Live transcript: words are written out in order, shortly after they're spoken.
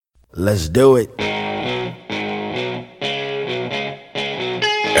Let's do it. And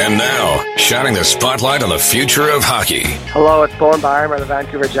now, shining the spotlight on the future of hockey. Hello, it's Bowen Byram of the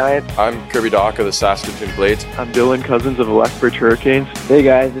Vancouver Giants. I'm Kirby Dock of the Saskatoon Blades. I'm Dylan Cousins of the Lethbridge Hurricanes. Hey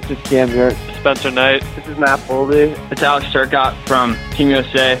guys, this is Cam here. Spencer Knight. This is Matt Boldy. It's Alex Turcotte from Team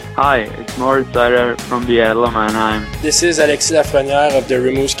USA. Hi, it's Moritz Seider from Seattle, Mannheim. This is Alexis Lafrenière of the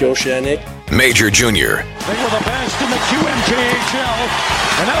Rimouski Oceanic. Major Junior. They were the best in the QMJHL,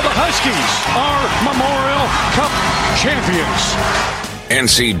 and now the Huskies are Memorial Cup champions.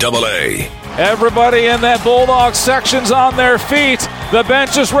 NCAA. Everybody in that Bulldogs section's on their feet. The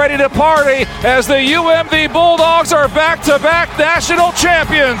bench is ready to party as the UMD Bulldogs are back-to-back national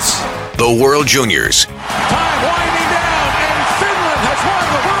champions. The World Juniors. Time winding down, and Finland has won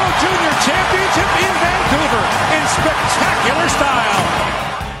the World Junior Championship in Vancouver in spectacular style.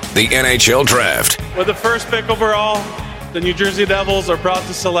 The NHL Draft. With the first pick overall, the New Jersey Devils are proud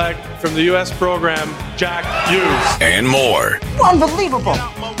to select from the U.S. program, Jack Hughes. And more. Unbelievable.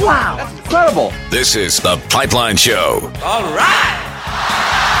 Wow. That's incredible. This is The Pipeline Show. All right.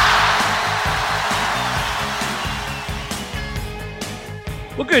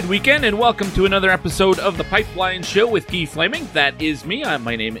 Well, good weekend, and welcome to another episode of The Pipeline Show with Guy Flaming. That is me.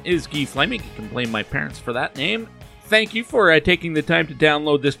 My name is Guy Flaming. You can blame my parents for that name. Thank you for taking the time to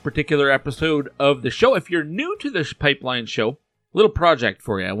download this particular episode of the show. If you're new to this Pipeline Show, little project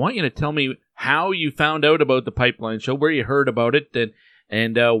for you. I want you to tell me how you found out about the Pipeline Show, where you heard about it,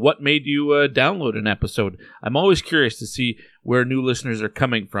 and what made you download an episode. I'm always curious to see where new listeners are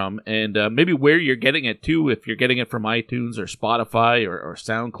coming from, and maybe where you're getting it too, if you're getting it from iTunes or Spotify or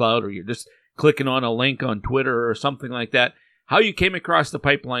SoundCloud, or you're just clicking on a link on Twitter or something like that. How you came across the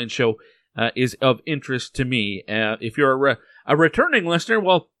Pipeline Show is of interest to me. If you're a returning listener,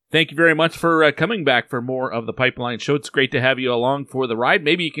 well, thank you very much for coming back for more of the Pipeline Show. It's great to have you along for the ride.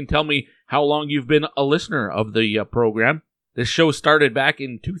 Maybe you can tell me how long you've been a listener of the program. This show started back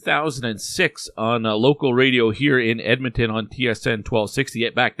in 2006 on local radio here in Edmonton on TSN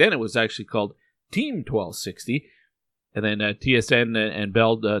 1260. Back then it was actually called Team 1260. And then TSN and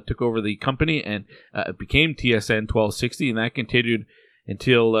Bell took over the company, and it became TSN 1260, and that continued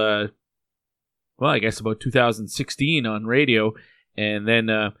until, I guess about 2016 on radio. And then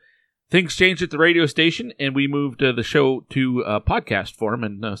things changed at the radio station, and we moved the show to podcast form.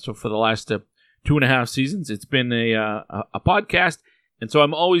 And so for the last 2.5 seasons, it's been a podcast. And so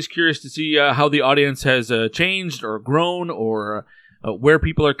I'm always curious to see how the audience has changed or grown, or where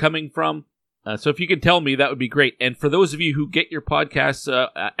people are coming from. So if you can tell me, that would be great. And for those of you who get your podcasts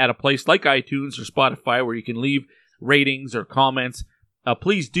at a place like iTunes or Spotify where you can leave ratings or comments,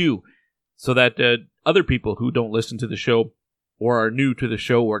 please do, so that other people who don't listen to the show or are new to the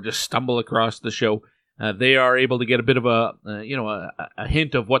show or just stumble across the show, they are able to get a bit of a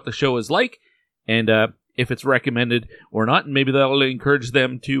hint of what the show is like, and if it's recommended or not, and maybe that'll encourage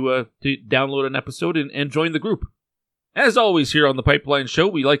them to download an episode and join the group. As always here on the Pipeline Show,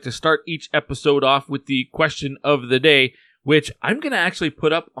 we like to start each episode off with the question of the day, which I'm going to actually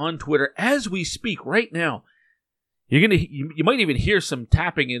put up on Twitter as we speak right now. You might even hear some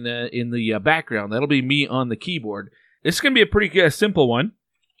tapping in the background. That'll be me on the keyboard. This is going to be a pretty simple one.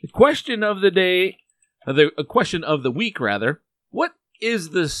 The question of the day, a question of the week rather. What is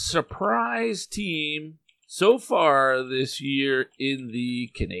the surprise team so far this year in the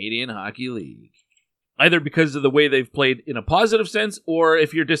Canadian Hockey League? Either because of the way they've played in a positive sense, or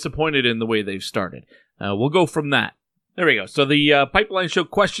if you're disappointed in the way they've started. We'll go from that. There we go. So the Pipeline Show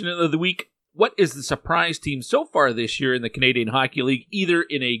question of the week. What is the surprise team so far this year in the Canadian Hockey League, either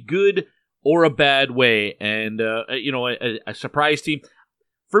in a good or a bad way? And, a surprise team.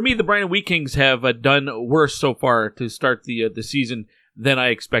 For me, the Brandon Wheat Kings have done worse so far to start the season than I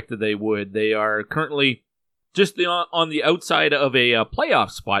expected they would. They are currently just on the outside of a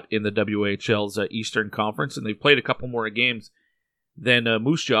playoff spot in the WHL's Eastern Conference, and they've played a couple more games than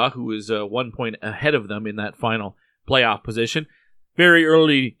Moose Jaw, who is 1 point ahead of them in that final playoff position. Very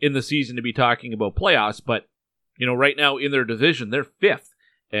early in the season to be talking about playoffs, but right now in their division, they're fifth,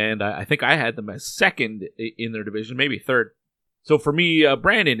 and I think I had them as second in their division, maybe third. So for me,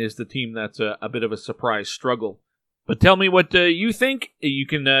 Brandon is the team that's a bit of a surprise struggle. But tell me what you think. You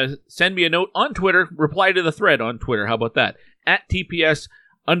can send me a note on Twitter. Reply to the thread on Twitter. How about that? At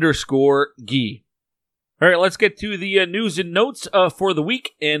 @TPS_Guy. All right, let's get to the news and notes for the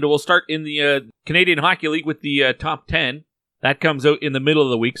week. And we'll start in the Canadian Hockey League with the top 10. That comes out in the middle of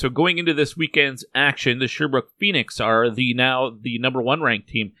the week. So going into this weekend's action, the Sherbrooke Phoenix are now the number 1 ranked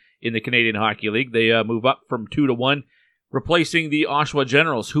team in the Canadian Hockey League. They move up from 2-1, replacing the Oshawa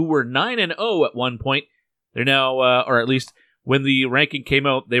Generals, who were 9-0 at one point. They're now, or at least When the ranking came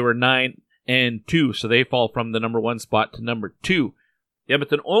out, they were 9-2, so they fall from the number 1 spot to number 2. The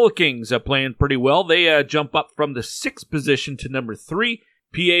Edmonton Oil Kings are playing pretty well. They jump up from the 6th position to number 3.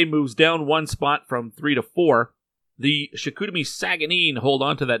 PA moves down 1 spot from 3 to 4. The Chicoutimi Saguenay hold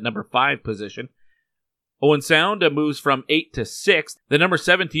on to that number 5 position. Owen Sound moves from 8 to 6. The number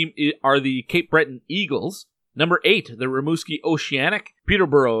 7 team are the Cape Breton Eagles. Number 8, the Rimouski Oceanic.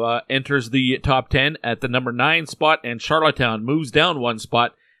 Peterborough enters the top 10 at the number 9 spot, and Charlottetown moves down 1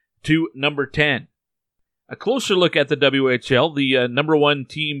 spot to number 10. A closer look at the WHL, the number 1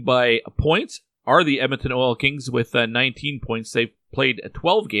 team by points are the Edmonton Oil Kings with 19 points. They've played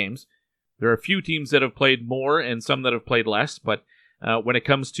 12 games. There are a few teams that have played more and some that have played less, but when it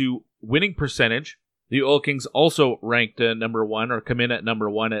comes to winning percentage, the Oil Kings also ranked number 1 or come in at number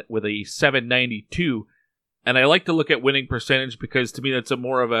 1 with a .792. And I like to look at winning percentage because to me that's a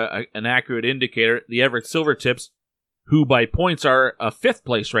more of an accurate indicator. The Everett Silvertips, who by points are 5th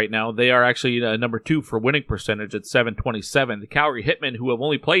place right now, they are actually number 2 for winning percentage at .727. The Calgary Hitmen, who have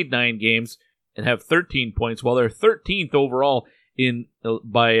only played 9 games and have 13 points, well, they're 13th overall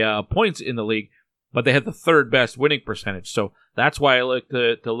by points in the league, but they have the 3rd best winning percentage. So that's why I like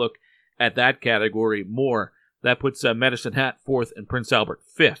to look at that category more. That puts Medicine Hat 4th and Prince Albert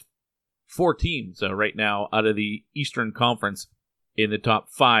 5th. 4 teams right now out of the Eastern Conference in the top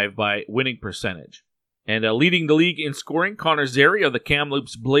 5 by winning percentage. And leading the league in scoring, Connor Zary of the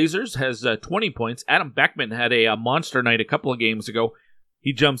Kamloops Blazers has 20 points. Adam Beckman had a monster night a couple of games ago.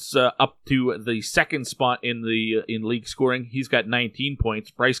 He jumps up to the 2nd spot in league scoring. He's got 19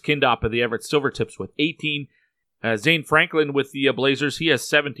 points. Bryce Kindop of the Everett Silvertips with 18. Zane Franklin with the Blazers, he has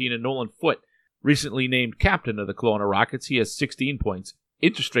 17. And Nolan Foote, recently named captain of the Kelowna Rockets, he has 16 points.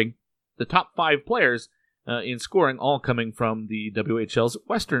 Interesting. The top 5 players in scoring all coming from the WHL's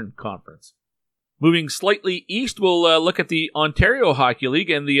Western Conference. Moving slightly east, we'll look at the Ontario Hockey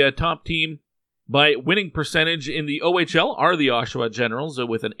League, and the top team by winning percentage in the OHL are the Oshawa Generals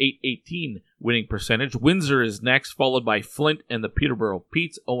with an .818 winning percentage. Windsor is next, followed by Flint and the Peterborough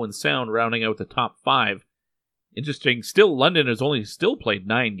Petes. Owen Sound rounding out the top 5. Interesting, still London has only still played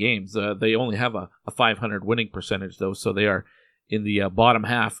 9 games. They only have a .500 winning percentage, though, so they are in the bottom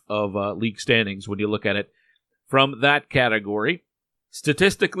half of league standings when you look at it from that category.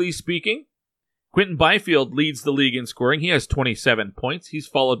 Statistically speaking, Quentin Byfield leads the league in scoring. He has 27 points. He's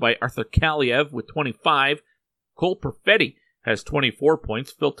followed by Arthur Kaliev with 25. Cole Perfetti has 24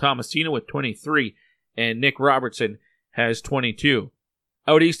 points. Phil Tomasino with 23. And Nick Robertson has 22.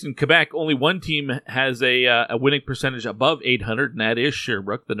 Out east in Quebec, only one team has a winning percentage above 800, and that is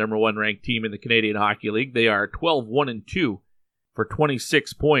Sherbrooke, the number 1 ranked team in the Canadian Hockey League. They are 12-1-2. for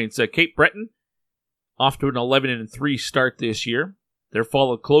 26 points. Cape Breton, off to an 11-3 start this year. They're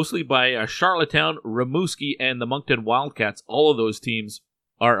followed closely by Charlottetown, Rimouski, and the Moncton Wildcats. All of those teams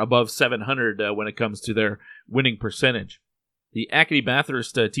are above 700 when it comes to their winning percentage. The Acadie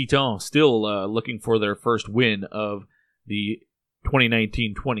Bathurst Titans still looking for their first win of the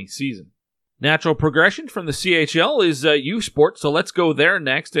 2019-20 season. Natural progression from the CHL is U Sport, so let's go there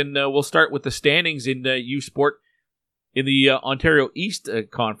next, and we'll start with the standings in U Sport. In the Ontario East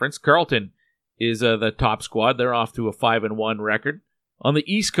Conference, Carleton is the top squad. They're off to a 5-1 record. On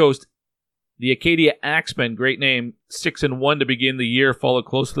the East Coast, the Acadia Axemen, great name, 6-1 to begin the year, followed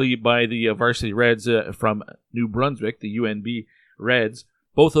closely by the Varsity Reds from New Brunswick, the UNB Reds.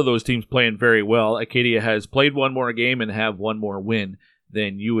 Both of those teams playing very well. Acadia has played 1 more game and have 1 more win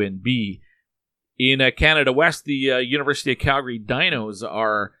than UNB. In Canada West, the University of Calgary Dinos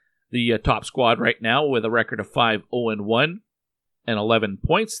are the top squad right now with a record of 5-0-1 and 11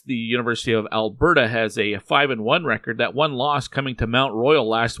 points. The University of Alberta has a 5-1 record. That one loss coming to Mount Royal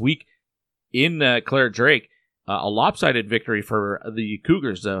last week in Clare Drake. A lopsided victory for the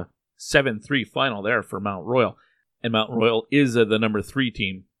Cougars, a 7-3 final there for Mount Royal. And Mount Royal is the number 3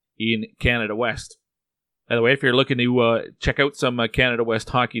 team in Canada West. By the way, if you're looking to check out some Canada West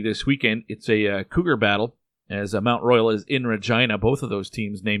hockey this weekend, it's a Cougar battle. As Mount Royal is in Regina, both of those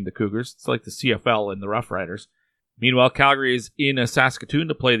teams named the Cougars. It's like the CFL and the Rough Riders. Meanwhile, Calgary is in Saskatoon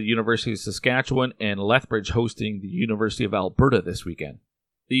to play the University of Saskatchewan, and Lethbridge hosting the University of Alberta this weekend.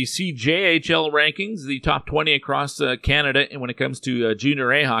 The CJHL rankings, the top 20 across Canada, and when it comes to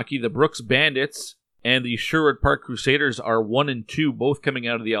Junior A hockey, the Brooks Bandits and the Sherwood Park Crusaders are 1-2, both coming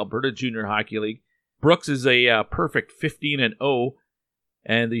out of the Alberta Junior Hockey League. Brooks is a perfect 15-0,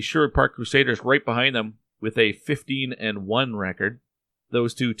 and the Sherwood Park Crusaders right behind them with a 15-1 record.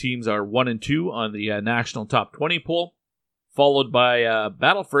 Those two teams are 1-2 on the national top 20 poll, followed by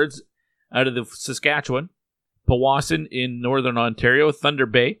Battlefords out of the Saskatchewan, Powassan in Northern Ontario, Thunder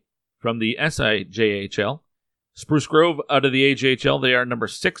Bay from the SIJHL, Spruce Grove out of the AJHL, they are number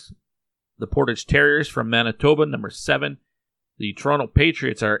 6. The Portage Terriers from Manitoba, number 7. The Toronto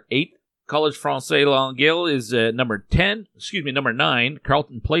Patriots are 8. College Français Longueuil is number 9.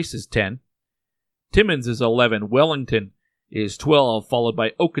 Carleton Place is 10. Timmins is 11. Wellington is 12, followed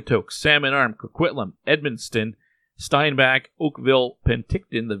by Okotoks, Salmon Arm, Coquitlam, Edmundston, Steinbach, Oakville,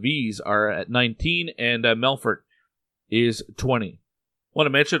 Penticton. The V's are at 19, and Melfort is 20. I want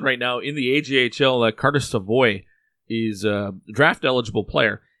to mention right now in the AJHL, Carter Savoy is a draft-eligible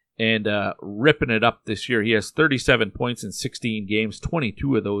player and ripping it up this year. He has 37 points in 16 games.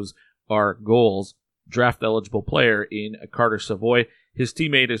 22 of those are goals. Draft-eligible player in Carter Savoy. His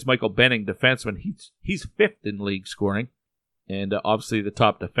teammate is Michael Benning, defenseman. He's 5th in league scoring, and obviously the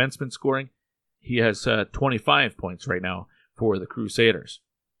top defenseman scoring. He has 25 points right now for the Crusaders.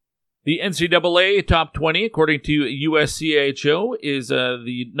 The NCAA Top 20, according to USCHO, is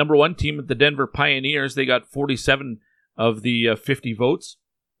the number 1 team, the Denver Pioneers. They got 47 of the 50 votes.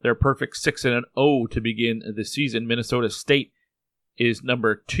 They're perfect 6-0 to begin the season. Minnesota State is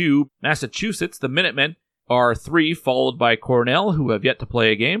number 2. Massachusetts, the Minutemen, are 3, followed by Cornell, who have yet to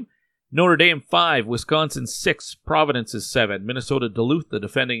play a game. Notre Dame 5, Wisconsin 6, Providence is 7. Minnesota Duluth, the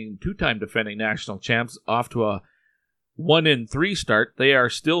two-time defending national champs, off to a 1-3 start. They are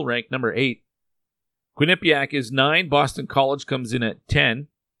still ranked number 8. Quinnipiac is 9. Boston College comes in at 10.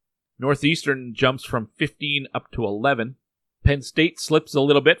 Northeastern jumps from 15 up to 11. Penn State slips a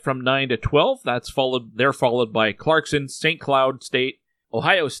little bit from 9 to 12. They're followed by Clarkson, St. Cloud State,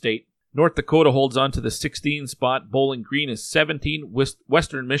 Ohio State. North Dakota holds on to the 16 spot. Bowling Green is 17.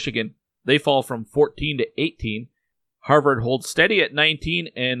 Western Michigan, they fall from 14 to 18. Harvard holds steady at 19,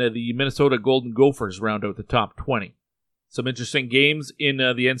 and the Minnesota Golden Gophers round out the top 20. Some interesting games in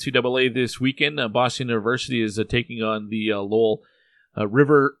the NCAA this weekend. Boston University is taking on the Lowell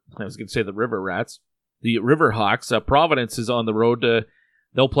River. I was going to say the River Rats. The River Hawks. Providence is on the road.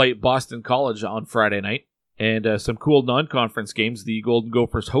 They'll play Boston College on Friday night. And some cool non-conference games. The Golden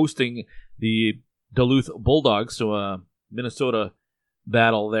Gophers hosting the Duluth Bulldogs, so a Minnesota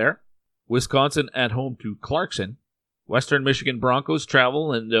battle there. Wisconsin at home to Clarkson. Western Michigan Broncos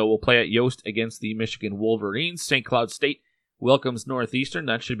travel and will play at Yost against the Michigan Wolverines. St. Cloud State welcomes Northeastern.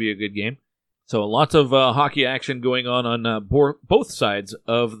 That should be a good game. So lots of hockey action going on both sides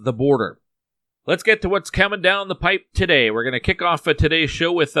of the border. Let's get to what's coming down the pipe today. We're going to kick off today's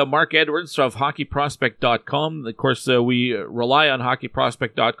show with Mark Edwards of HockeyProspect.com. Of course, we rely on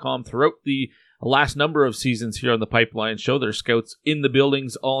HockeyProspect.com throughout the last number of seasons here on the Pipeline Show. There's scouts in the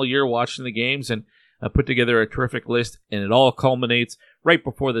buildings all year watching the games and put together a terrific list, and it all culminates right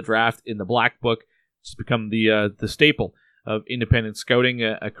before the draft in the Black Book. It's become the staple of independent scouting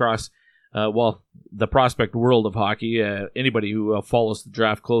across the prospect world of hockey. Anybody who follows the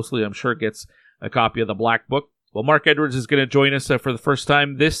draft closely, I'm sure, gets a copy of the Black Book. Well, Mark Edwards is going to join us for the first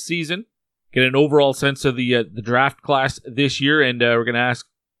time this season, get an overall sense of the draft class this year, and we're going to ask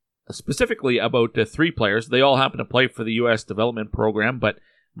specifically about 3 players. They all happen to play for the U.S. Development Program, but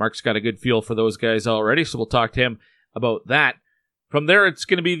Mark's got a good feel for those guys already, so we'll talk to him about that. From there, it's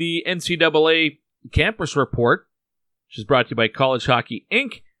going to be the NCAA Campus Report, which is brought to you by College Hockey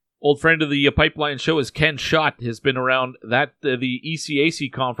Inc. Old friend of the Pipeline Show is Ken Schott. Has been around the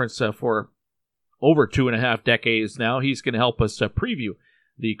ECAC Conference for over 2.5 decades now. He's going to help us preview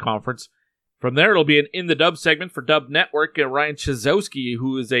the conference. From there, it'll be an In the Dub segment for Dub Network. Ryan Chyzowski,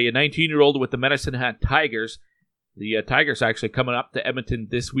 who is a 19-year-old with the Medicine Hat Tigers. The Tigers actually coming up to Edmonton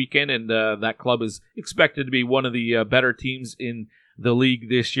this weekend, and that club is expected to be one of the better teams in the league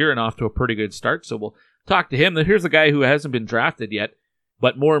this year and off to a pretty good start. So we'll talk to him. Here's a guy who hasn't been drafted yet,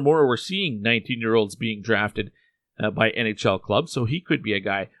 but more and more we're seeing 19-year-olds being drafted by NHL clubs, so he could be a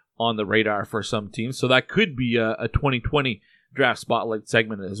guy on the radar for some teams. So that could be a 2020 draft spotlight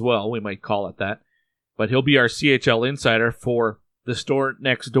segment as well. We might call it that. But he'll be our CHL insider for the store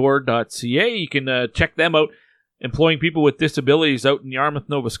nextdoor.ca. You can check them out, employing people with disabilities out in Yarmouth,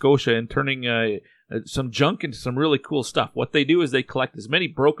 Nova Scotia, and turning some junk into some really cool stuff. What they do is they collect as many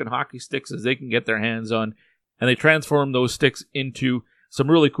broken hockey sticks as they can get their hands on, and they transform those sticks into some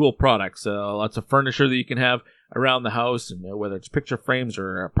really cool products. Lots of furniture that you can have around the house, and whether it's picture frames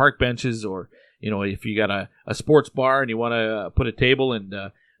or park benches, or if you got a sports bar and you want to put a table and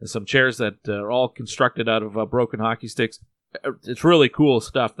some chairs that are all constructed out of broken hockey sticks. It's really cool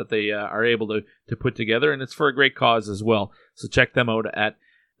stuff that they are able to put together, and it's for a great cause as well. So check them out at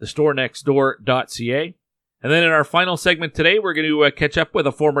thestorenextdoor.ca. And then in our final segment today, we're going to catch up with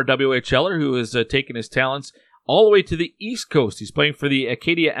a former WHLer who has taken his talents all the way to the East Coast. He's playing for the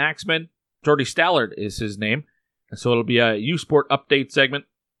Acadia Axemen. Jordy Stallard is his name. And so it'll be a U-Sport update segment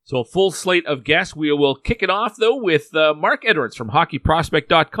So a full slate of guests. We will kick it off, though, with Mark Edwards from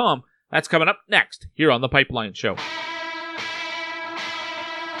HockeyProspect.com. That's coming up next here on The Pipeline Show.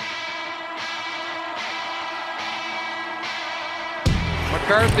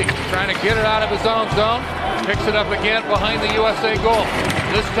 McCarthy trying to get it out of his own zone. Picks it up again behind the USA goal.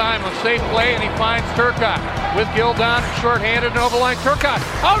 This time a safe play, and he finds Turcotte. With Gildan, short-handed, over the line. Turcotte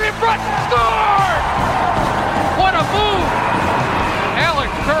out in front, scored! What a move!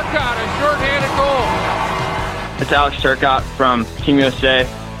 Alex Turcotte, a short-handed goal. It's Alex Turcotte from Team USA,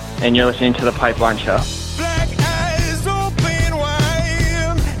 and you're listening to The Pipeline Show.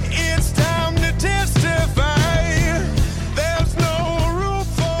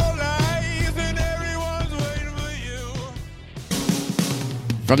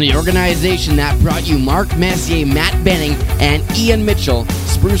 From the organization that brought you Mark Messier, Matt Benning, and Ian Mitchell,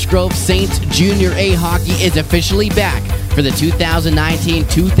 Spruce Grove Saints Junior A Hockey is officially back for the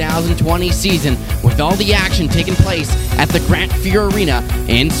 2019-2020 season, with all the action taking place at the Grant Fuhr Arena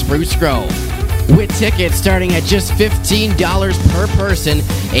in Spruce Grove. With tickets starting at just $15 per person,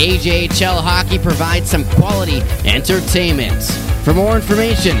 AJHL Hockey provides some quality entertainment. For more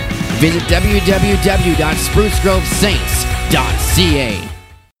information, visit www.sprucegrovesaints.ca.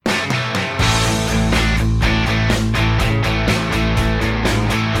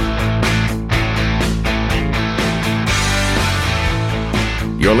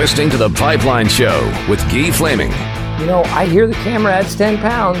 You're listening to The Pipeline Show with Guy Flaming. You know, I hear the camera adds 10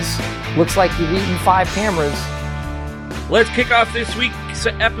 pounds. Looks like you've eaten 5 cameras. Let's kick off this week's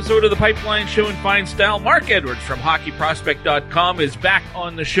episode of The Pipeline Show in fine style. Mark Edwards from HockeyProspect.com is back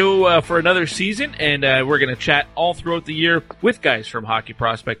on the show for another season, and we're going to chat all throughout the year with guys from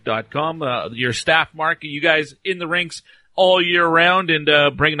HockeyProspect.com. Your staff, Mark, you guys in the rinks all year round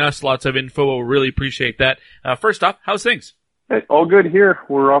and bringing us lots of info. We really appreciate that. First off, how's things? Hey, all good here.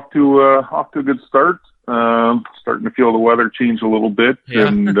 We're off to a good start. Starting to feel the weather change a little bit,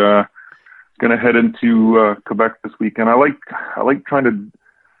 and going to head into Quebec this weekend. I like trying to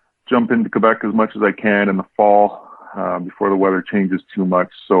jump into Quebec as much as I can in the fall before the weather changes too much.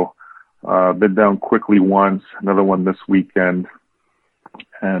 So been down quickly once, another one this weekend,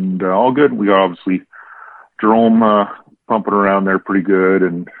 and all good. We got obviously Jerome pumping around there pretty good,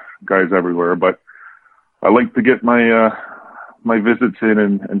 and guys everywhere. But I like to get my visits in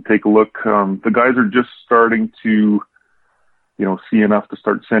and take a look. The guys are just starting to, see enough to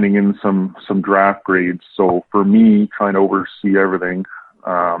start sending in some draft grades. So for me, trying to oversee everything,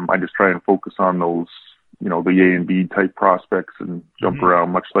 I just try and focus on those, the A and B type prospects and jump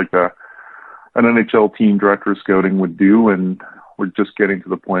around much like an NHL team director of scouting would do. And we're just getting to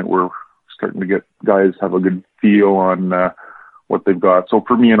the point where we're starting to get guys have a good feel on what they've got. So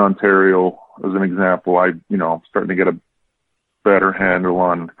for me in Ontario, as an example, I'm starting to get a better handle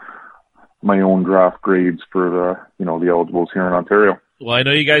on my own draft grades for the eligibles here in Ontario. Well, I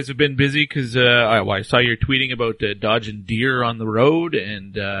know you guys have been busy because I saw you're tweeting about dodging deer on the road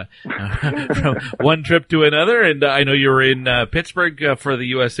and from one trip to another. And I know you were in Pittsburgh for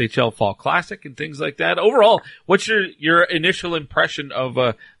the USHL Fall Classic and things like that. Overall, what's your initial impression of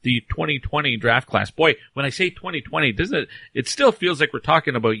the 2020 draft class? Boy, when I say 2020, it still feels like we're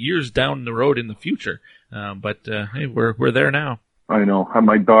talking about years down the road in the future. But hey, we're there now. I know.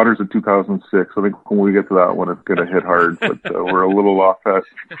 My daughter's a 2006. I think when we get to that one, it's going to hit hard. But we're a little off that.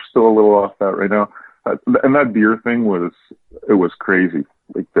 Still a little off that right now. And that deer thing was crazy.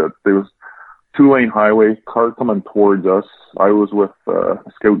 Like there was 2-lane highway, car coming towards us. I was with a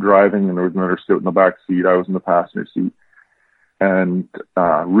scout driving, and there was another scout in the back seat. I was in the passenger seat, and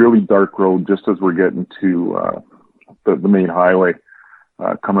really dark road just as we're getting to the main highway,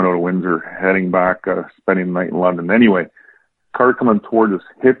 coming out of Windsor, heading back, spending the night in London. Anyway. Car coming towards us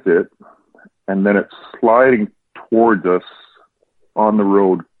hits it, and then it's sliding towards us on the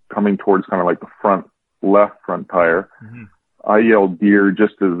road, coming towards kind of like the left front tire. Mm-hmm. I yelled deer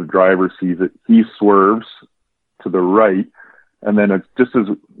just as the driver sees it. He swerves to the right, and then it's just as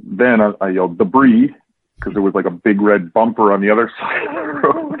then I yelled debris because there was like a big red bumper on the other side of the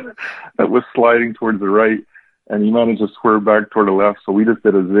road that was sliding towards the right, and he managed to swerve back toward the left. So we just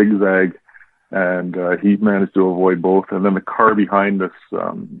did a zigzag. And he managed to avoid both. And then the car behind us,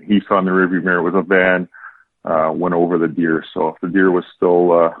 he saw in the rearview mirror was a van, went over the deer. So if the deer was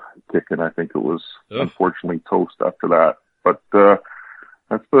still kicking, I think it was unfortunately toast after that. But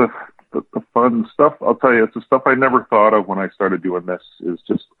that's the fun stuff. I'll tell you, it's the stuff I never thought of when I started doing this, is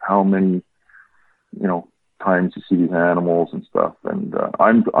just how many, times you see these animals and stuff. And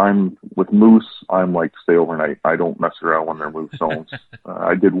I'm with moose, I'm like stay overnight. I don't mess around when they're moose zones.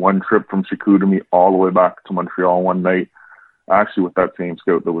 I did one trip from Chicoutimi all the way back to Montreal one night actually with that same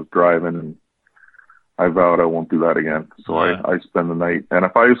scout that was driving, and I vowed I won't do that again. So I spend the night. And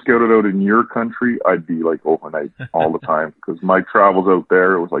if I was scouted out in your country, I'd be like overnight all the time, because my travels out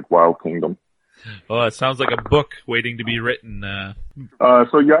there, it was like Wild Kingdom. Well, it sounds like a book waiting to be written.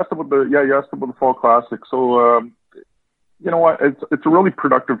 So you asked about the Fall Classic. So, you know what? It's a really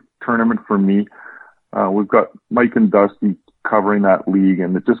productive tournament for me. We've got Mike and Dusty covering that league,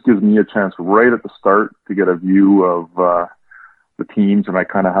 and it just gives me a chance right at the start to get a view of the teams, and I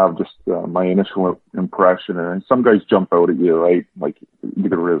kind of have just my initial impression. And some guys jump out at you, right? Like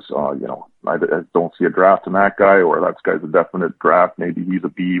either is, I don't see a draft in that guy, or that guy's a definite draft. Maybe he's a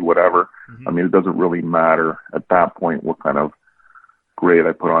B, whatever. Mm-hmm. I mean, it doesn't really matter at that point what kind of grade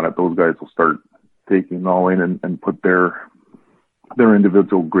I put on it. Those guys will start taking it all in and put their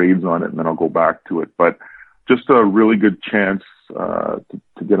individual grades on it, and then I'll go back to it. But just a really good chance to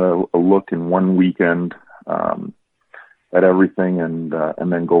get a look in one weekend at everything, and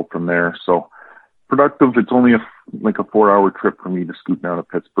then go from there. So productive. It's only a 4-hour trip for me to scoot down to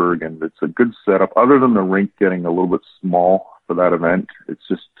Pittsburgh, and it's a good setup. Other than the rink getting a little bit small for that event,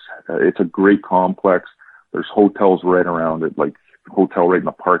 it's a great complex. There's hotels right around it, like hotel right in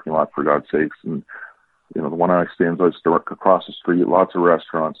the parking lot, for God's sakes. And the one I stay in is across the street, lots of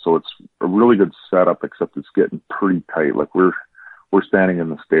restaurants. So it's a really good setup, except it's getting pretty tight. Like we're standing in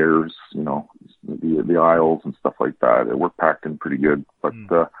the stairs, the aisles and stuff like that. We're packed in pretty good. But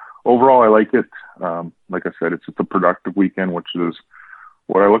overall, I like it. Like I said, it's a productive weekend, which is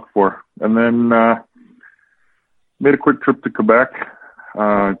what I look for. And then made a quick trip to Quebec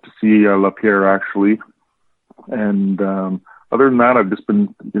to see LaPierre, actually. And other than that, I've just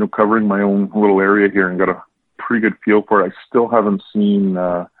been, covering my own little area here and got a pretty good feel for it. I still haven't seen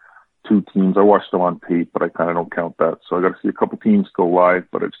two teams. I watched them on tape, but I kind of don't count that. So I got to see a couple teams go live,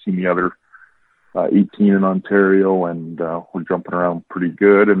 but I've seen the other 18 in Ontario, and we're jumping around pretty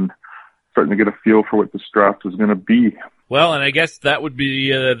good and starting to get a feel for what this draft is going to be. Well, and I guess that would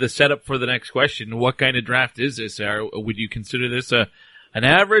be the setup for the next question. What kind of draft is this? Would you consider this an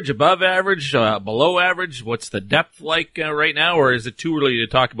average, above average, below average? What's the depth like right now, or is it too early to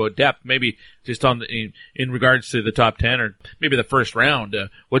talk about depth? Maybe just in regards to the top 10 or maybe the first round.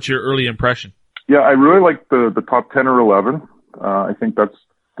 What's your early impression? Yeah, I really like the top 10 or 11. I think that's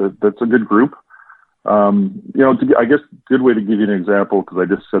a good group. I guess a good way to give you an example, because I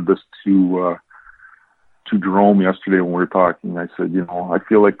just said this to Jerome yesterday when we were talking. I said, I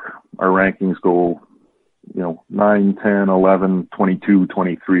feel like our rankings go 9, 10, 11, 22,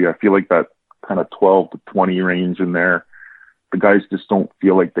 23. I feel like that kind of 12 to 20 range in there, the guys just don't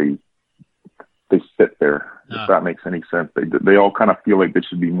feel like they fit there, if that makes any sense. They all kind of feel like they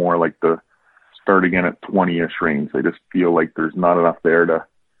should be more like the start again at 20-ish range. They just feel like there's not enough there to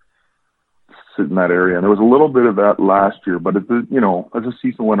sit in that area. And there was a little bit of that last year, but as the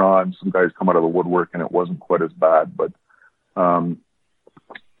season went on, some guys come out of the woodwork and it wasn't quite as bad. But and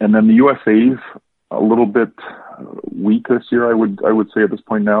then the USA's a little bit weak this year, I would say at this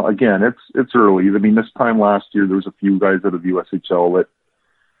point now. Again, it's early. I mean, this time last year, there was a few guys out of the USHL that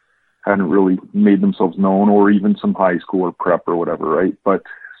hadn't really made themselves known, or even some high school or prep or whatever, right? But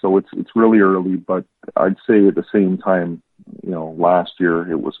so it's really early, but I'd say at the same time, last year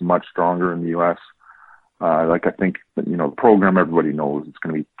it was much stronger in the U.S. I think, the program, everybody knows it's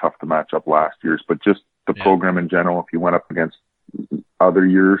going to be tough to match up last year's, but just the program in general, if you went up against other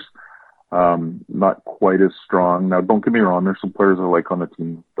years, not quite as strong. Now, don't get me wrong, there's some players I like on the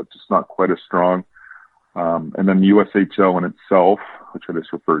team, but just not quite as strong. And then the USHL in itself, which I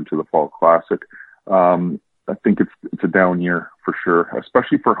just referred to, the Fall Classic, I think it's a down year for sure,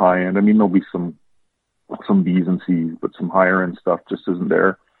 especially for high end. I mean, there'll be some B's and C's, but some higher end stuff just isn't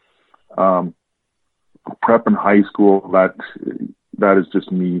there. Prep and high school, that is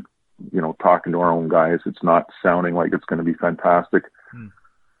just me, talking to our own guys. It's not sounding like it's going to be fantastic.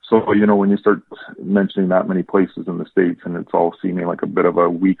 So, when you start mentioning that many places in the States and it's all seeming like a bit of a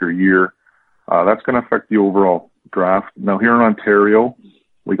weaker year, that's going to affect the overall draft. Now, here in Ontario,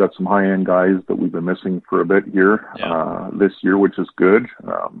 we got some high-end guys that we've been missing for a bit here this year, which is good.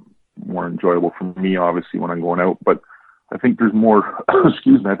 More enjoyable for me, obviously, when I'm going out. But I think there's more,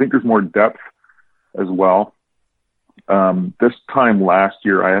 I think there's more depth as well. This time last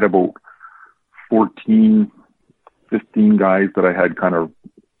year, I had about 14, 15 guys that I had kind of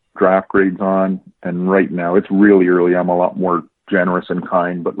draft grades on. And right now, it's really early. I'm a lot more generous and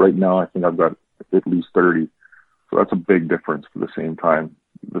kind. But right now, I think I've got at least 30. So that's a big difference for the same time.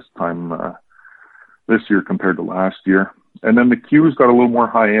 This year compared to last year. And then the Q's got a little more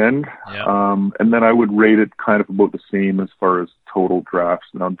high end. And then I would rate it kind of about the same as far as total drafts.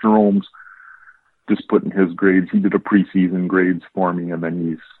 Now, Jerome's just putting his grades. He did a preseason grades for me, and then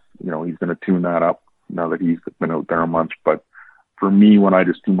he's going to tune that up now that he's been out there a month. But for me, when I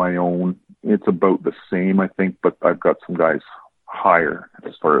just do my own, it's about the same, I think, but I've got some guys higher,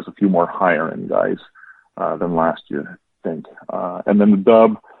 as far as a few more higher end guys than last year, I think. And then the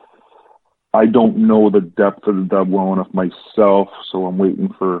dub, I don't know the depth of the dub well enough myself, so I'm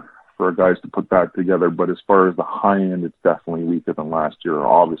waiting for guys to put that together. But as far as the high end, it's definitely weaker than last year.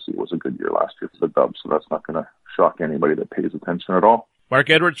 Obviously, it was a good year last year for the dub, so that's not going to shock anybody that pays attention at all. Mark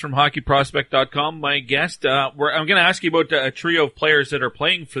Edwards from hockeyprospect.com, my guest. I'm going to ask you about a trio of players that are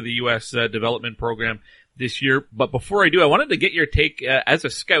playing for the U.S. development program this year. But before I do, I wanted to get your take as a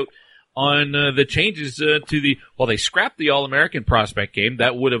scout on the changes they scrapped the All-American prospect game.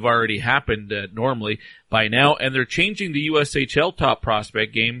 That would have already happened normally by now. And they're changing the USHL top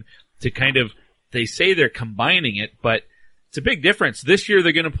prospect game to they say they're combining it, but it's a big difference. This year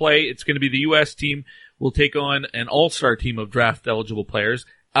they're going to play, it's going to be the U.S. team will take on an all-star team of draft-eligible players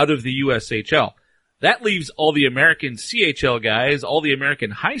out of the USHL. That leaves all the American CHL guys, all the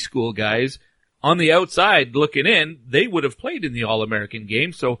American high school guys on the outside looking in. They would have played in the All-American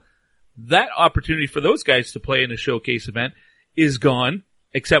game, so that opportunity for those guys to play in a showcase event is gone,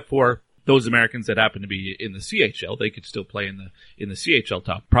 except for those Americans that happen to be in the CHL. They could still play in the CHL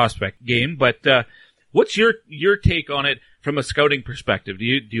top prospect game. But what's your take on it from a scouting perspective? Do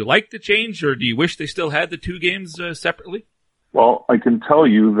you like the change, or do you wish they still had the two games separately? Well, I can tell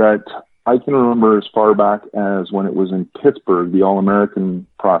you that I can remember as far back as when it was in Pittsburgh, the All-American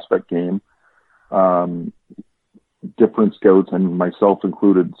prospect game, different scouts, and myself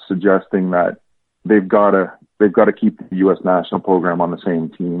included, suggesting that they've got to keep the U.S. national program on the same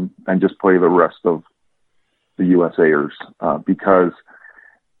team and just play the rest of the USAers because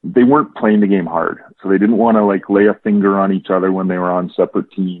they weren't playing the game hard. So they didn't want to lay a finger on each other when they were on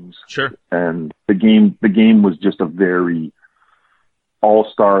separate teams. Sure. And the game was just a very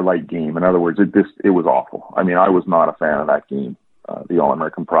all-star-like game. In other words, it was awful. I mean, I was not a fan of that game, the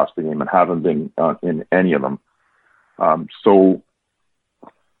All-American prospect game, and haven't been in any of them.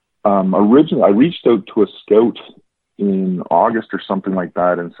 Originally I reached out to a scout in August or something like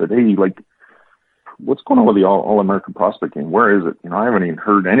that and said, hey, what's going on with the All-American prospect game? Where is it? I haven't even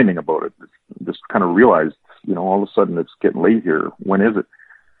heard anything about it. Just kind of realized, all of a sudden it's getting late here. When is it?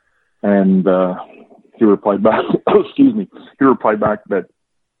 And, he replied back, he replied back that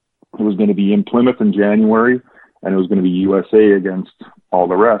it was going to be in Plymouth in January and it was going to be USA against all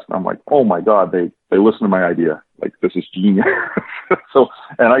the rest. And I'm like, oh my God, they listened to my idea. This is genius. So,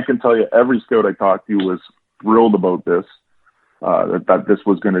 and I can tell you, every scout I talked to was thrilled about this, that this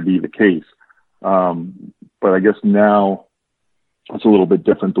was going to be the case. But I guess now it's a little bit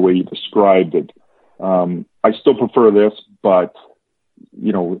different the way you described it. I still prefer this, but,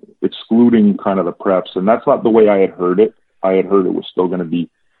 excluding kind of the preps, and that's not the way I had heard it. I had heard it was still going to be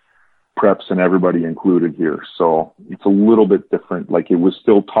preps and everybody included here. So it's a little bit different. It was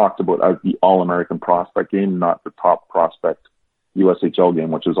still talked about as the All-American prospect game, not the top prospect USHL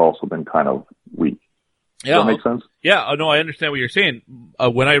game, which has also been kind of weak. Yeah. Does that make sense? Yeah. No, I understand what you're saying.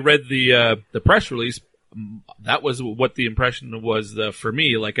 When I read the press release, that was what the impression was for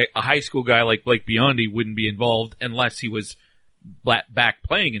me. A high school guy like Blake Biondi wouldn't be involved unless he was back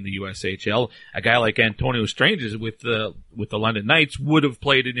playing in the USHL. A guy like Antonio Stranges with the London Knights would have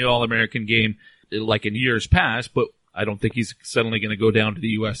played in the All-American game in years past, but I don't think he's suddenly going to go down to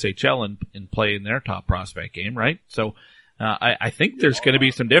the USHL and play in their top prospect game, right? So I think there's going to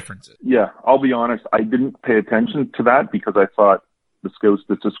be some differences. Yeah, I'll be honest. I didn't pay attention to that because I thought the scouts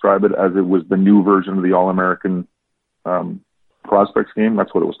just described it as it was the new version of the All-American prospects game.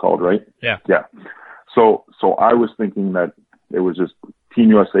 That's what it was called, right? Yeah. Yeah. So I was thinking that it was just Team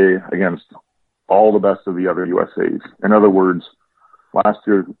USA against all the best of the other USAs. In other words, last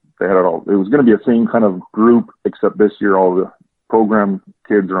year they had it all. It was going to be the same kind of group, except this year all the program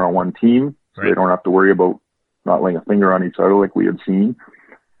kids are on one team, so they don't have to worry about not laying a finger on each other like we had seen.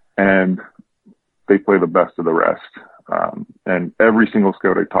 And they play the best of the rest. And every single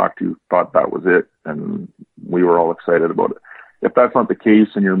scout I talked to thought that was it, and we were all excited about it. If that's not the case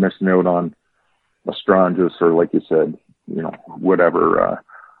and you're missing out on a Stranges or, like you said, whatever,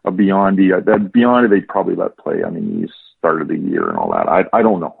 a Biondi, that Biondi they'd probably let play. I mean, he started the year and all that. I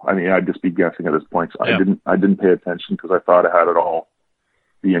don't know. I mean, I'd just be guessing at this point. So yeah. I didn't pay attention because I thought I had it all,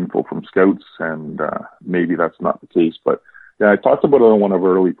 the info from scouts, and maybe that's not the case. But yeah, I talked about it on one of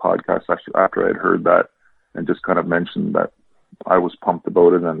our early podcasts actually after I had heard that, and just kind of mentioned that I was pumped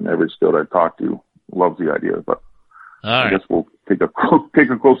about it, and every scout I talked to loves the idea. But I guess we'll take a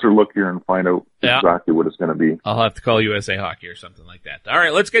closer look here and find out exactly what it's going to be. I'll have to call USA Hockey or something like that. All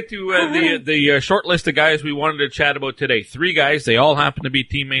right, let's get to the short list of guys we wanted to chat about today. 3 guys. They all happen to be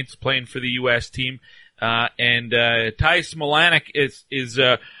teammates playing for the U.S. team. And Ty Smilanic is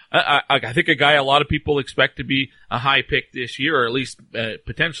I think a guy a lot of people expect to be a high pick this year, or at least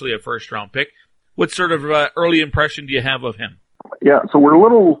potentially a first-round pick. What sort of early impression do you have of him? Yeah, so we're a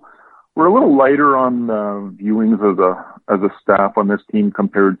little lighter on viewings as a staff on this team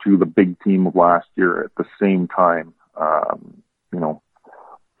compared to the big team of last year at the same time.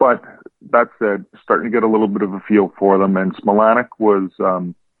 But that said, starting to get a little bit of a feel for them. And Smilanic was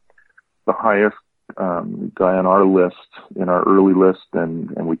the highest guy on our list, in our early list, and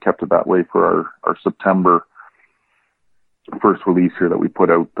we kept it that way for our September first release here that we put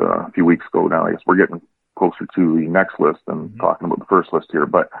out a few weeks ago. Now I guess we're getting closer to the next list than talking about the first list here,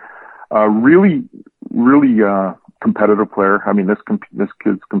 but really competitive player. I mean, this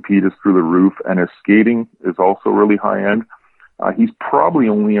kid's compete is through the roof, and his skating is also really high end. He's probably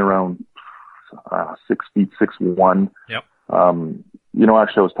only around 6 feet 6'1". Yep.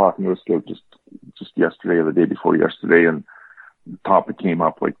 Actually, I was talking to a scout just yesterday or the day before yesterday, and the topic came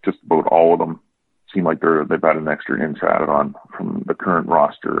up, like just about all of them seem like they've had an extra inch added on from the current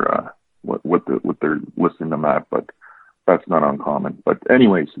roster, what they're listing them at, but that's not uncommon. But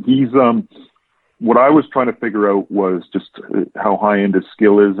anyways, he's what I was trying to figure out was just how high end his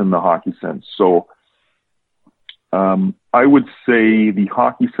skill is in the hockey sense. So I would say the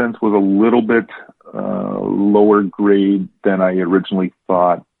hockey sense was a little bit lower grade than I originally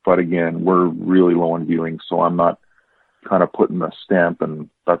thought, but again, we're really low on viewing, so I'm not kind of putting a stamp and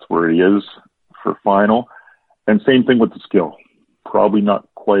that's where he is for final. And same thing with the skill. Probably not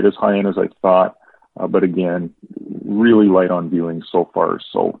quite as high end as I thought, but again, really light on viewing so far,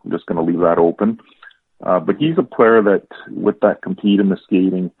 so I'm just going to leave that open. But he's a player that, with that compete in the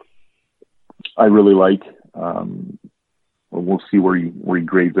skating, I really like. We'll see where he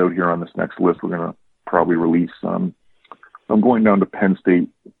grades out here on this next list. We're going to probably release. I'm going down to Penn State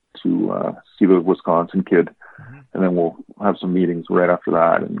to see the Wisconsin kid, and then we'll have some meetings right after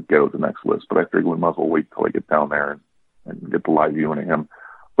that and get out the next list. But I figure we might as well wait till I get down there and get the live viewing of him.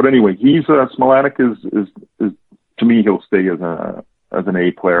 But anyway, he's Smilanic is to me, he'll stay as an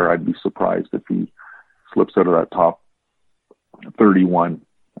A player. I'd be surprised if he slips out of that top 31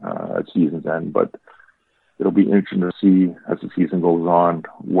 at season's end. But it'll be interesting to see as the season goes on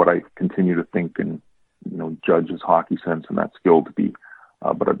what I continue to think and judge his hockey sense and that skill to be.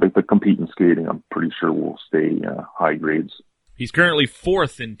 But I think the compete in skating, I'm pretty sure will stay high grades. He's currently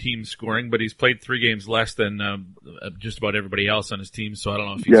 4th in team scoring, but he's played 3 games less than just about everybody else on his team. So I don't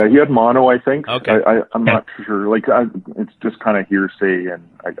know if he's... Yeah, he had mono, I think. Okay. I'm not sure. It's just kind of hearsay, and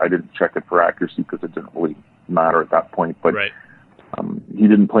I didn't check it for accuracy because it didn't really matter at that point. But right. He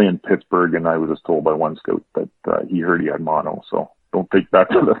didn't play in Pittsburgh, and I was just told by one scout that he heard he had mono. So don't take that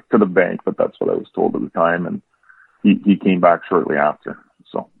to the bank, but that's what I was told at the time, and he came back shortly after.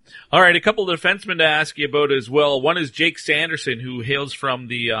 So, all right, a couple of defensemen to ask you about as well. One is Jake Sanderson, who hails from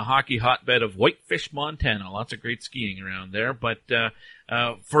the hockey hotbed of Whitefish, Montana. Lots of great skiing around there. But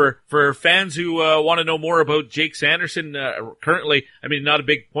for fans who want to know more about Jake Sanderson, currently, I mean, not a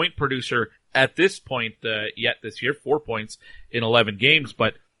big point producer at this point yet this year, 4 points in 11 games,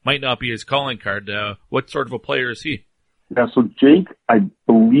 but might not be his calling card. What sort of a player is he? Yeah, so Jake, I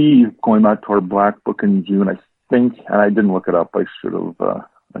believe, going back to our black book in June, I think, and I didn't look it up, I should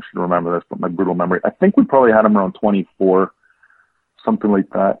remember this, but my brutal memory, I think we probably had him around 24, something like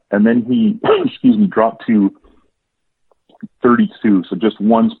that. And then he, dropped to 32. So just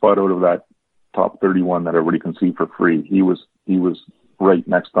one spot out of that top 31 that everybody can see for free. He was right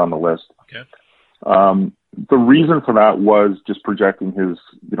next on the list. Okay. The reason for that was just projecting his,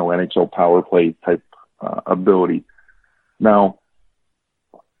 NHL power play type ability. Now,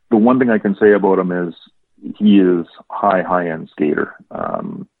 the one thing I can say about him is he is high-end skater.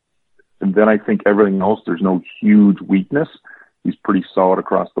 And then I think everything else, there's no huge weakness. He's pretty solid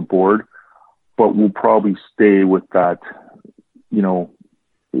across the board, but we'll probably stay with that.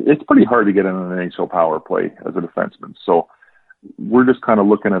 It's pretty hard to get in an NHL power play as a defenseman. So we're just kind of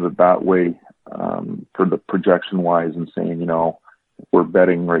looking at it that way for the projection-wise and saying, if we're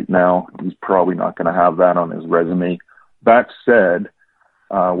betting right now, he's probably not going to have that on his resume. That said,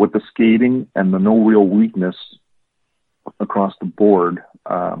 with the skating and the no real weakness across the board,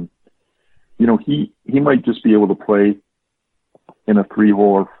 he might just be able to play in a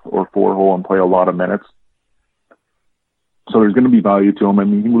 3-hole or 4-hole and play a lot of minutes. So there's going to be value to him. I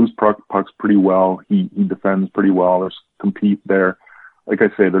mean, he moves pucks pretty well. He defends pretty well. There's compete there. Like I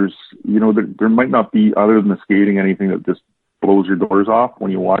say, there's, there might not be, other than the skating, anything that just blows your doors off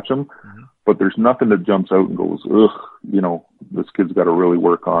when you watch him. Mm-hmm. but there's nothing that jumps out and goes, ugh, this kid's got to really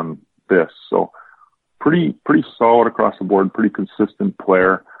work on this. So pretty solid across the board, pretty consistent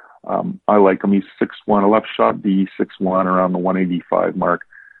player. I like him. He's 6'1", a left shot D, 6'1", around the 185 mark.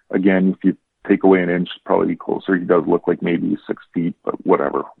 Again, if you take away an inch, probably be closer. He does look like maybe he's 6 feet, but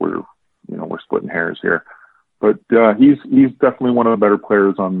whatever. We're splitting hairs here. But he's definitely one of the better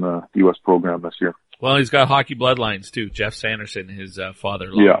players on the U.S. program this year. Well, he's got hockey bloodlines too. Jeff Sanderson, his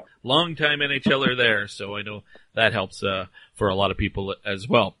father, long time NHLer there, so I know that helps for a lot of people as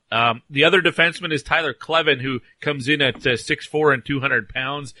well. The other defenseman is Tyler Kleven, who comes in at 6'4" and 200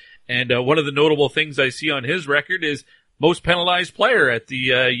 pounds. And one of the notable things I see on his record is most penalized player at the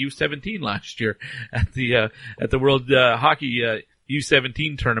U17 last year at the World Hockey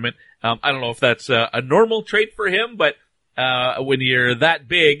U17 tournament. I don't know if that's a normal trait for him, but when you're that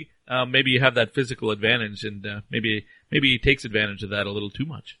big, maybe you have that physical advantage, and maybe he takes advantage of that a little too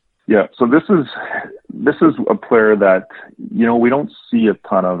much. Yeah, so this is a player that we don't see a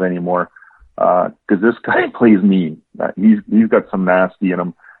ton of anymore because this guy plays mean. He's got some nasty in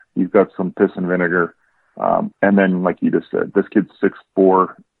him. He's got some piss and vinegar, and then like you just said, this kid's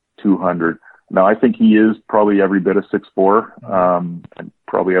 6'4", 200. Now I think he is probably every bit of 6'4", and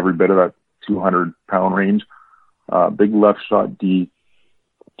probably every bit of that 200-pound range. Big left shot D.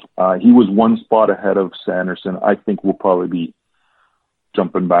 He was one spot ahead of Sanderson. I think we'll probably be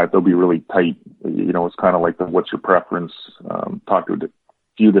jumping back. They'll be really tight. It's kind of like what's your preference? Talk to a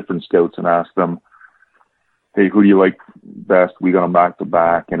few different scouts and ask them, hey, who do you like best? We got them back to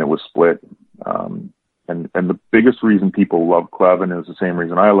back, and it was split. And the biggest reason people love Kleven is the same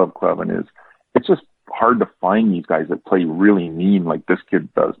reason I love Kleven is it's just hard to find these guys that play really mean like this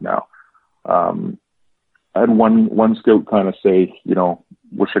kid does now. I had one scout kind of say,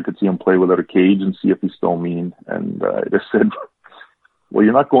 wish I could see him play without a cage and see if he's still mean. And I just said, well,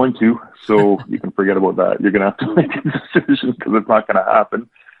 you're not going to, so you can forget about that. You're going to have to make a decision because it's not going to happen.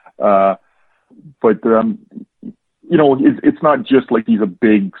 But it's not just like he's a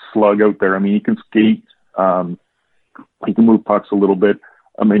big slug out there. I mean, he can skate. He can move pucks a little bit.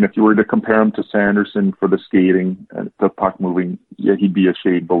 I mean, if you were to compare him to Sanderson for the skating and the puck moving, yeah, he'd be a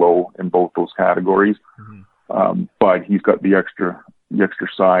shade below in both those categories. Mm-hmm. But he's got the extra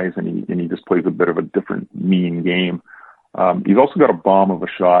size, and he just plays a bit of a different mean game. He's also got a bomb of a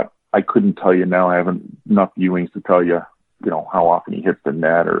shot. I couldn't tell you now. I haven't enough viewings to tell you, how often he hits the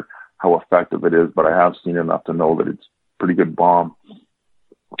net or how effective it is, but I have seen enough to know that it's a pretty good bomb.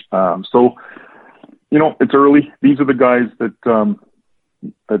 So, it's early. These are the guys that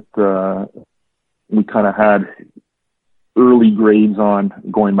we kind of had early grades on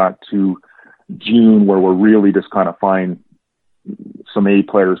going back to June, where we're really just kind of find some A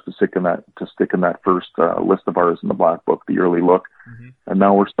players to stick in that first list of ours in the black book, the early look. Mm-hmm. And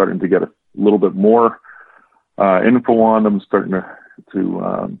now we're starting to get a little bit more info on them, starting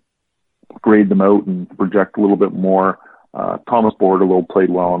to grade them out and project a little bit more. Thomas Bordelot played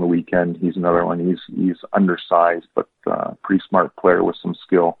well on the weekend. He's another one. He's undersized, but pretty smart player with some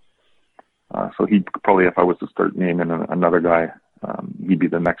skill. So he'd probably, if I was to start naming another guy, he'd be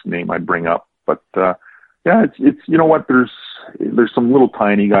the next name I'd bring up. But yeah, it's what, there's some little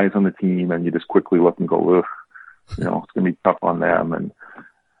tiny guys on the team, and you just quickly look and go, ugh, it's going to be tough on them. And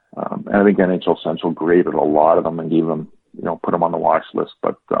I think NHL Central graded a lot of them and gave them, put them on the watch list.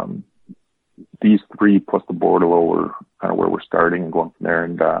 But these three plus the Bordelot were kind of where we're starting and going from there.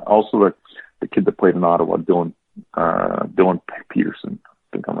 And also the kid that played in Ottawa, Dylan Peterson. I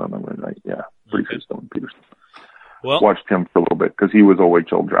think I'm remembering right. Yeah, pretty sure it's Dylan Peterson. Well, watched him for a little bit because he was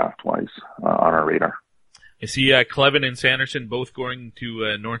OHL draft-wise on our radar. I see Kleven and Sanderson both going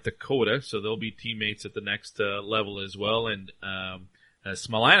to North Dakota, so they'll be teammates at the next level as well. And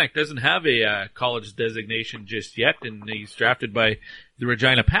Smilanic doesn't have a college designation just yet, and he's drafted by the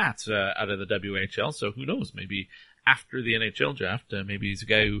Regina Pats out of the WHL. So who knows? Maybe after the NHL draft, maybe he's a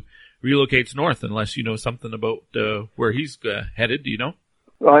guy who relocates north, unless you know something about where he's headed. Do you know?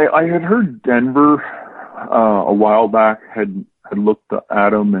 I had heard Denver a while back had looked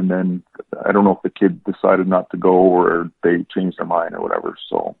at him, and then I don't know if the kid decided not to go or they changed their mind or whatever.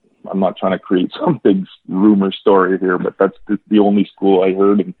 So I'm not trying to create some big rumor story here, but that's the only school I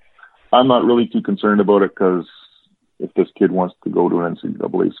heard, and I'm not really too concerned about it because if this kid wants to go to an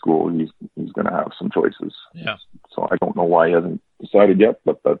NCAA school, he's going to have some choices. Yeah. So I don't know why he hasn't decided yet,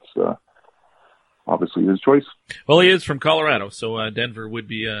 but that's obviously his choice. Well, he is from Colorado, so Denver would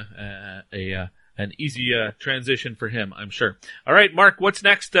be an easy transition for him, I'm sure. All right, Mark, what's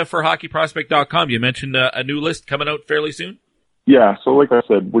next for hockeyprospect.com? You mentioned a new list coming out fairly soon. Yeah, so like I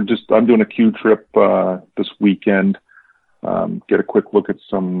said, I'm doing a Q trip this weekend. get a quick look at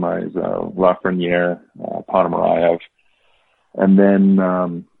some of my Lafreniere, Ponomarev. And then,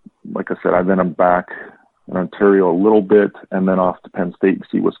 like I said, I'm back in Ontario a little bit, and then off to Penn State and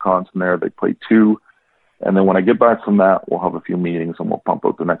see Wisconsin there. They play 2. And then when I get back from that, we'll have a few meetings and we'll pump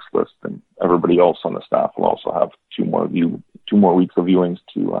out the next list. And everybody else on the staff will also have 2 more weeks of viewings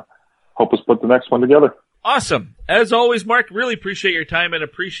to help us put the next one together. Awesome. As always, Mark, really appreciate your time and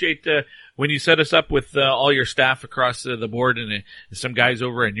appreciate when you set us up with all your staff across the board and some guys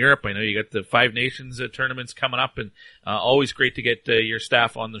over in Europe. I know you got the 5 Nations tournaments coming up, and always great to get your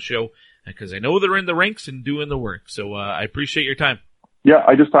staff on the show because I know they're in the rinks and doing the work. So I appreciate your time. Yeah,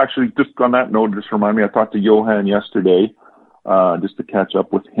 I just on that note, just remind me, I talked to Johan yesterday just to catch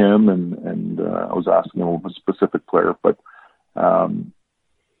up with him, and I was asking him a specific player, but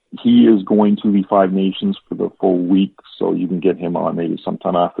he is going to the 5 Nations for the full week, so you can get him on maybe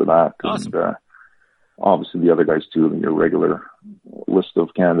sometime after that. Awesome. And obviously the other guys too, your regular list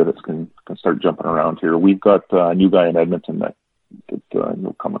of candidates can start jumping around here. We've got a new guy in Edmonton that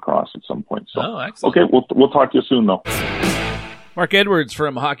you'll come across at some point. So, excellent. Okay, we'll talk to you soon though. Mark Edwards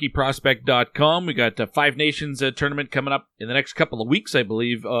from hockeyprospect.com. We got 5 Nations tournament coming up in the next couple of weeks, I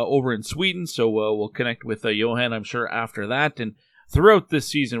believe, over in Sweden. So we'll connect with Johan, I'm sure, after that. And throughout this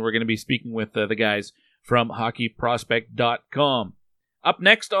season, we're going to be speaking with the guys from hockeyprospect.com. Up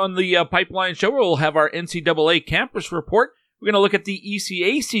next on the Pipeline Show, we'll have our NCAA Campus Report. We're going to look at the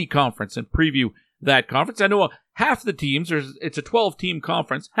ECAC Conference and preview that conference. I know half the teams, it's a 12-team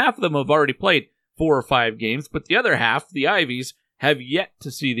conference, half of them have already played 4 or 5 games, but the other half, the Ivies, have yet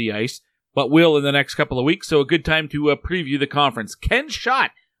to see the ice, but will in the next couple of weeks, so a good time to preview the conference. Ken Schott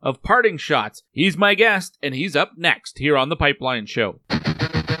of Parting Schotts, he's my guest, and he's up next here on The Pipeline Show.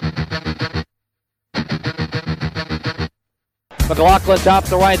 McLaughlin top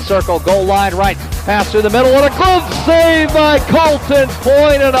the right circle, goal line right, pass through the middle, and a glove save by Colton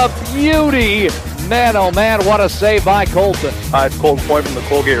Point, and a beauty. Man, oh man, what a save by Colton. Hi, it's Colton Point from the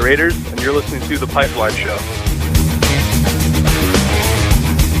Colgate Raiders, and you're listening to The Pipeline Show.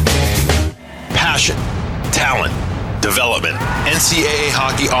 Passion, talent, development. NCAA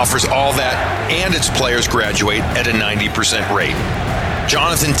hockey offers all that, and its players graduate at a 90% rate.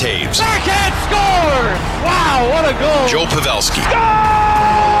 Jonathan Taves. Backhand scores! Wow, what a goal! Joe Pavelski.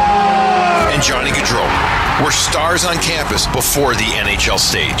 And Johnny Gaudreau were stars on campus before the NHL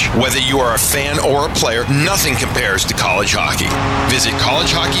stage. Whether you are a fan or a player, nothing compares to college hockey. Visit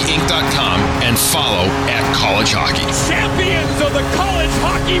collegehockeyinc.com and follow @collegehockey. Champions of the college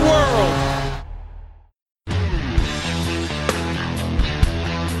hockey world!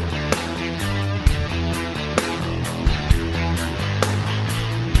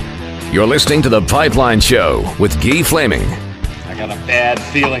 You're listening to The Pipeline Show with Guy Flaming. I got a bad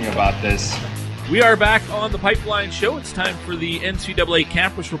feeling about this. We are back on The Pipeline Show. It's time for the NCAA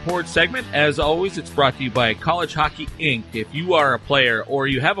Campus Report segment. As always, it's brought to you by College Hockey Inc. If you are a player or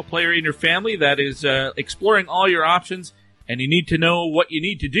you have a player in your family that is exploring all your options and you need to know what you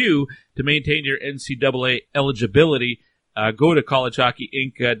need to do to maintain your NCAA eligibility, go to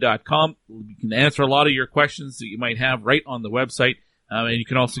collegehockeyinc.com. You can answer a lot of your questions that you might have right on the website. And you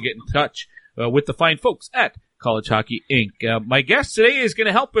can also get in touch with the fine folks at College Hockey Inc. My guest today is going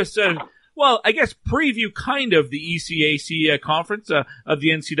to help us, preview kind of the ECAC conference of the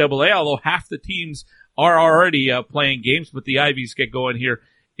NCAA, although half the teams are already playing games, but the Ivies get going here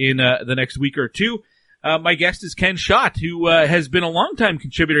in the next week or two. My guest is Ken Schott, who has been a longtime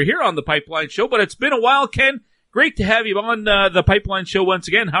contributor here on The Pipeline Show, but it's been a while, Ken. Great to have you on The Pipeline Show once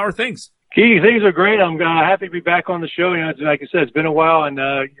again. How are things? Key, things are great. I'm happy to be back on the show. You know, like I said, it's been a while, and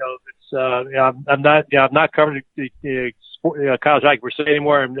I'm not covering the college hockey per se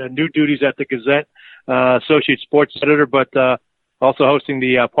anymore. I'm new duties at the Gazette, associate sports editor, but also hosting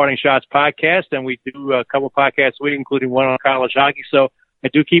the Parting Schotts podcast, and we do a couple podcasts a week, including one on college hockey. So I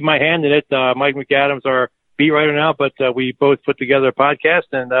do keep my hand in it. Mike McAdams, our beat writer now, but we both put together a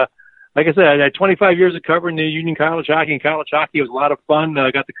podcast, and like I said, I had 25 years of covering the Union College hockey, and college hockey was a lot of fun.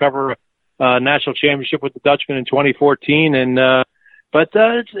 I got to cover national championship with the Dutchman in 2014, and I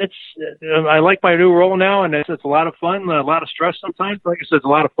like my new role now, and it's a lot of fun, a lot of stress sometimes. Like I said, it's a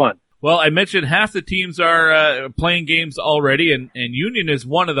lot of fun. Well, I mentioned half the teams are playing games already, and Union is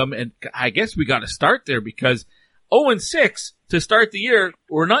one of them, and I guess we got to start there because 0-6 to start the year,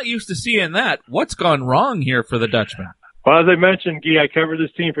 we're not used to seeing that. What's gone wrong here for the Dutchman? Well, as I mentioned, Guy, I covered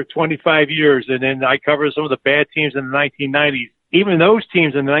this team for 25 years, and then I covered some of the bad teams in the 1990s. Even those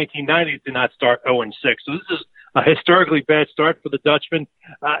teams in the 1990s did not start 0-6. So this is a historically bad start for the Dutchmen.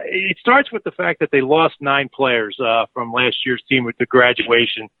 It starts with the fact that they lost 9 players from last year's team with the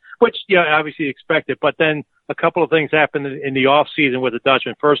graduation. which, obviously expected. But then a couple of things happened in the off season with the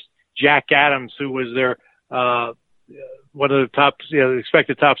Dutchmen. First, Jack Adams, who was their one of the top,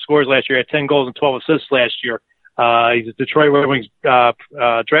 expected top scorers last year, had 10 goals and 12 assists last year. He's a Detroit Red Wings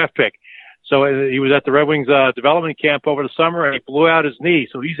draft pick. So he was at the Red Wings development camp over the summer, and he blew out his knee.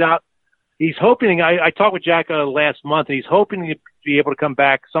 So he's out. He's hoping. I talked with Jack last month, and he's hoping to be able to come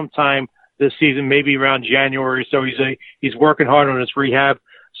back sometime this season, maybe around January. So he's working hard on his rehab.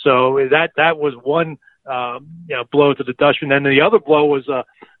 So that was one blow to the Dutchman. And the other blow was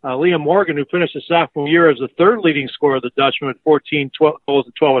Liam Morgan, who finished his sophomore year as the third leading scorer of the Dutchman with 14 goals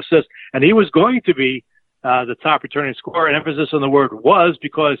and 12 assists. And he was going to be the top returning scorer. And emphasis on the word was,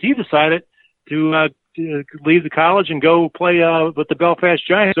 because he decided to leave the college and go play with the Belfast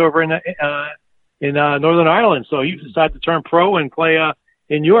Giants over in Northern Ireland. So he decided to turn pro and play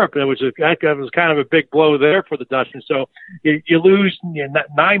in Europe. It was kind of a big blow there for the Dutchman. So you lose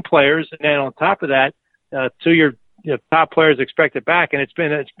 9 players, and then on top of that, 2 of your top players expected back. And it's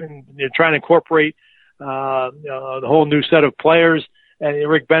been trying to incorporate the whole new set of players. And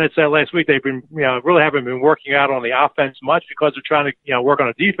Rick Bennett said last week they've been really haven't been working out on the offense much because they're trying to work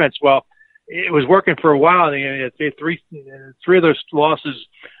on the defense. Well, it was working for a while. And three of those losses,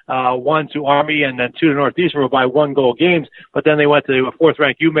 1 to Army and then 2 to Northeastern, were by 1-goal games. But then they went to a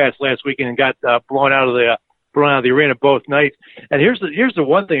 4th-ranked UMass last weekend and got blown out of the arena both nights. And here's the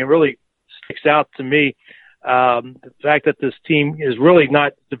one thing that really sticks out to me: the fact that this team is really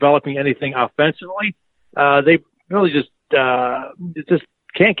not developing anything offensively. They really just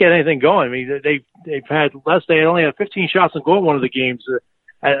can't get anything going. I mean, they've had less. They only had 15 shots on goal in one of the games.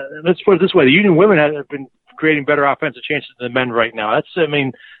 Let's put it this way: the Union women have been creating better offensive chances than the men right now.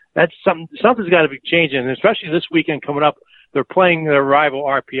 That's something's got to be changing, and especially this weekend coming up. They're playing their rival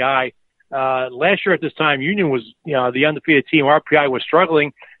RPI. Last year at this time, Union was the undefeated team. RPI was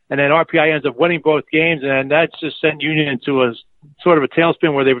struggling, and then RPI ends up winning both games, and that's just sent Union into a sort of a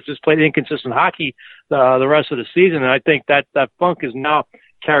tailspin where they were just playing inconsistent hockey the rest of the season. And I think that funk is now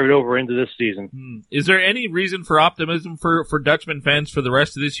carried over into this season. Is there any reason for optimism for Dutchman fans for the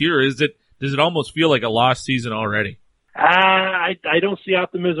rest of this year, or does it almost feel like a lost season already? I don't see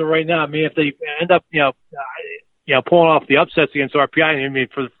optimism right now. I mean, if they end up pulling off the upsets against RPI, I mean,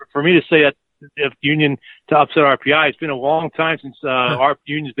 for me to say that if Union to upset RPI, it's been a long time since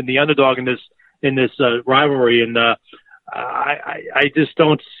Union's been the underdog in this rivalry, and I just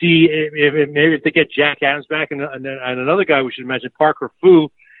don't see if they get Jack Adams back and another guy we should mention, Parker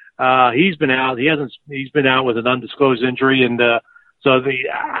Fu. He's been out. He's been out with an undisclosed injury, and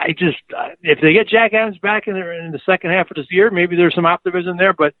if they get Jack Adams back in the second half of this year, maybe there's some optimism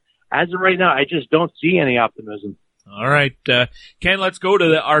there. But as of right now, I just don't see any optimism. All right, Ken, let's go to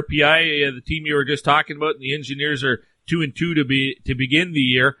the RPI, the team you were just talking about. The Engineers are 2-2 to begin the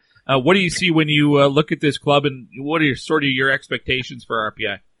year. What do you see when you look at this club, and what are sort of your expectations for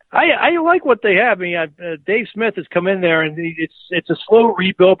RPI? I like what they have. I mean, Dave Smith has come in there, and it's a slow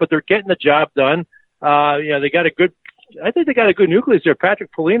rebuild, but they're getting the job done. They got a good. I think they got a good nucleus there.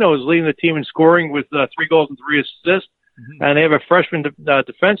 Patrick Polino is leading the team in scoring with 3 goals and 3 assists, and they have a freshman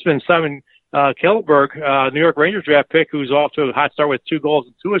defenseman, Simon Kellberg, New York Rangers draft pick, who's off to a hot start with 2 goals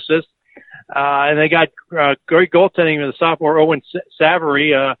and 2 assists. And they got great goaltending with the sophomore Owen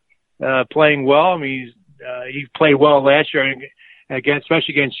Savary playing well. I mean, he played well last year,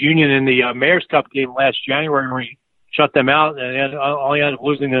 especially against Union in the Mayor's Cup game last January, where he shut them out and only ended up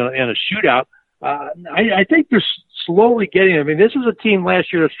losing in a shootout. I think they're slowly getting it. I mean, this was a team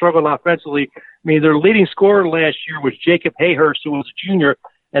last year that struggled offensively. I mean, their leading scorer last year was Jacob Hayhurst, who was a junior,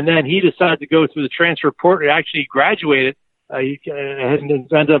 and then he decided to go through the transfer portal. He actually graduated. He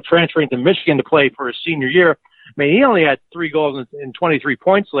ended up transferring to Michigan to play for his senior year. I mean, he only had 3 goals and 23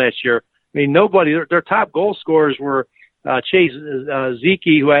 points last year. I mean, their top goal scorers were Chase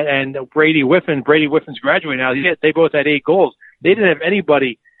Zeke and Brady Whiffen. Brady Whiffen's graduating now. They both had 8 goals. They didn't have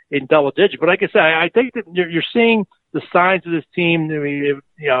anybody in double digits. But like I said, I think that you're seeing the signs of this team. I mean,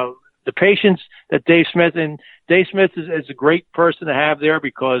 the patience that Dave Smith is a great person to have there,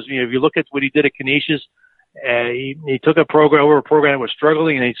 because if you look at what he did at Canisius, he took a program that was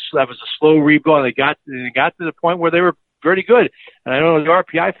struggling, and that was a slow rebuild. And they got to the point where they were pretty good. And I know the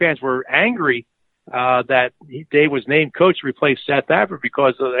RPI fans were angry that Dave was named coach to replace Seth Abbott,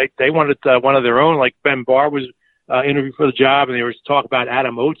 because they wanted one of their own, like Ben Barr was interviewed for the job, and there was talk about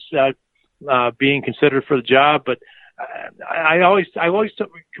Adam Oates being considered for the job. But I always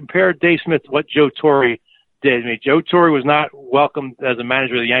compared Dave Smith to what Joe Torre did. I mean, Joe Torre was not welcomed as a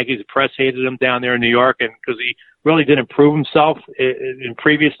manager of the Yankees. The press hated him down there in New York, and because he really didn't prove himself in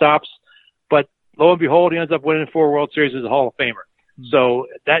previous stops. But lo and behold, he ends up winning 4 World Series as a Hall of Famer. So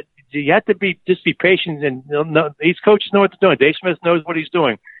that you have to just be patient, and these coaches know what they're doing. Dave Smith knows what he's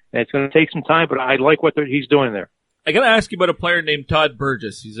doing, and it's going to take some time, but I like what he's doing there. I got to ask you about a player named Todd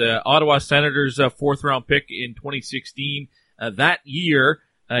Burgess. He's a Ottawa Senators fourth-round pick in 2016. That year,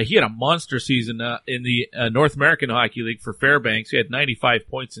 he had a monster season in the North American Hockey League for Fairbanks. He had 95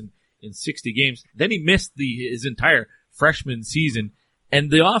 points in 60 games. Then he missed his entire freshman season, and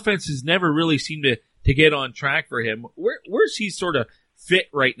the offense has never really seemed to get on track for him. Where's he sort of fit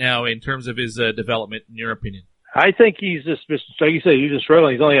right now in terms of his development, in your opinion? I think he's just, like you said, he's just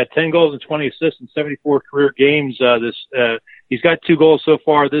struggling. He's only had 10 goals and 20 assists in 74 career games. He's got 2 goals so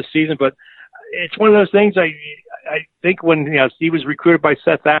far this season, but it's one of those things. I think when he was recruited by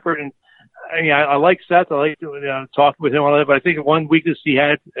Seth Appert, and I like Seth. I like talking with him on that, but I think one weakness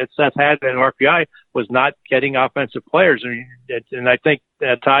Seth had at RPI was not getting offensive players, and I think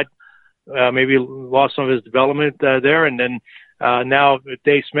Todd maybe lost some of his development there, and then now with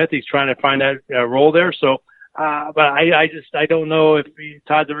Dave Smith, he's trying to find that role there. So. But I don't know if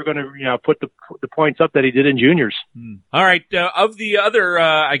Todd's ever going to, put the points up that he did in juniors. All right. Of the other,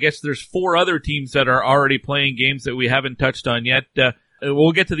 I guess there's 4 other teams that are already playing games that we haven't touched on yet.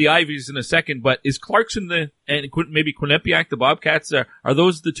 We'll get to the Ivies in a second, but is Clarkson and maybe Quinnipiac, the Bobcats, are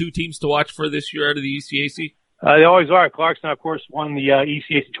those the 2 teams to watch for this year out of the ECAC? They always are. Clarkson, of course, won the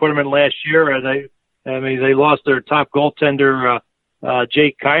ECAC tournament last year. They lost their top goaltender,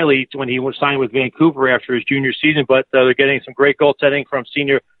 Jake Kiley, when he was signed with Vancouver after his junior season, but they're getting some great goaltending from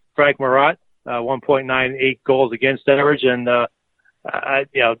senior Frank Marat, 1.98 goals against average, and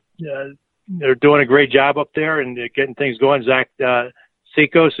they're doing a great job up there and getting things going. Zach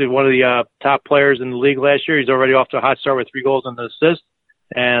Sikos is one of the top players in the league last year. He's already off to a hot start with 3 goals and an assist.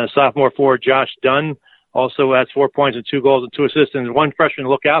 And sophomore forward Josh Dunn also has 4 points and 2 goals and 2 assists. And one freshman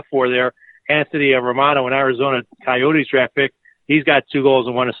to look out for there, Anthony Romano, an Arizona Coyotes draft pick. He's got 2 goals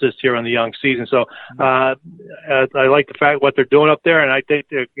and 1 assist here on the young season. So I like the fact what they're doing up there, and I think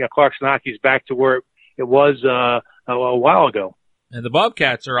Clarkson hockey's back to where it was a while ago. And the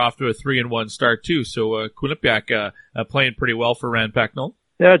Bobcats are off to a 3-1 start too. So Quinnipiac playing pretty well for Rand Pecknold.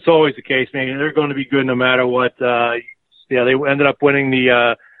 Yeah, it's always the case, man. They're going to be good no matter what. They ended up winning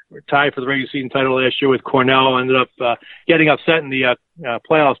the tie for the regular season title last year with Cornell. Ended up getting upset in the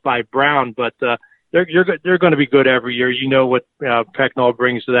playoffs by Brown, but they're going to be good every year. You know what Pecknold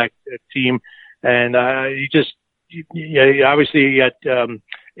brings to that team, and obviously you got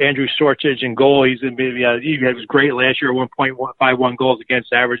Andrew Sorchage in goal. He was great last year, 1.51 goals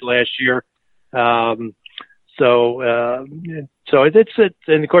against average last year. So it's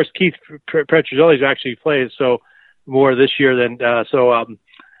and of course Keith Petruzzelli's actually played so more this year than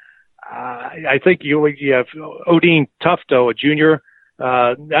I think you have Odin Tufto, a junior.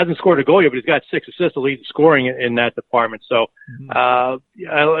 Hasn't scored a goal yet, but he's got 6 assists to lead scoring in that department. So I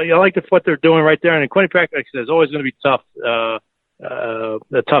like what they're doing right there. And in Quinnipiac, like I said, it's always going to be tough, a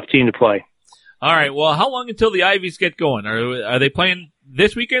tough team to play. All right. Well, how long until the Ivies get going? Are they playing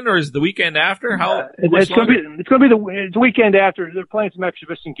this weekend or is it the weekend after? It's going to be the weekend after. They're playing some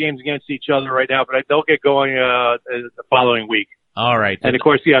exhibition games against each other right now, but they'll get going the following week. All right. And of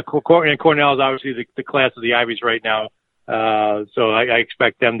course, Cornell is obviously the class of the Ivies right now. So I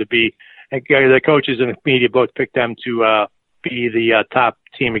expect them to be, the coaches and the media both picked them to be the top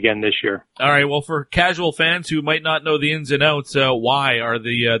team again this year. All right. Well, for casual fans who might not know the ins and outs, why are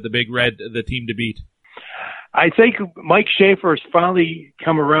the Big Red the team to beat? I think Mike Schaefer has finally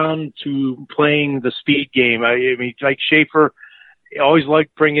come around to playing the speed game. I mean, Mike Schaefer always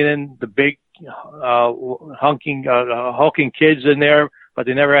liked bringing in the big, hulking kids in there, but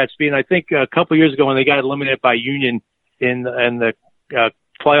they never had speed. And I think a couple of years ago when they got eliminated by Union in the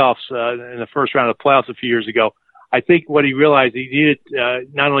playoffs, in the first round of the playoffs a few years ago, I think what he realized, he needed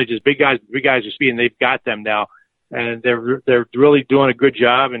not only just big guys with speed, and they've got them now, and they're really doing a good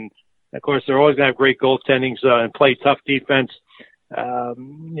job. And of course, they're always going to have great goaltending and play tough defense.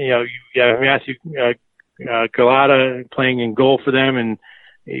 You have Matthew Galata playing in goal for them, and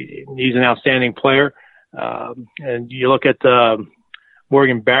he's an outstanding player. And you look at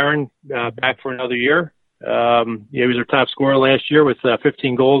Morgan Barron back for another year. He was their top scorer last year with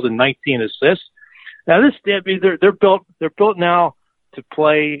 15 goals and 19 assists. Now they're built now to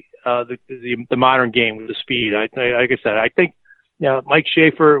play the modern game with the speed. Like I said, I think Mike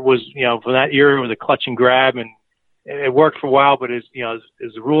Schaefer was for that year it was a clutch and grab, and it worked for a while. But as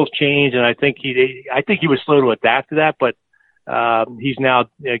the rules changed, and I think he was slow to adapt to that. But he's now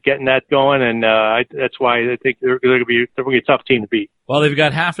getting that going, and that's why I think they're going to be a tough team to beat. Well, they've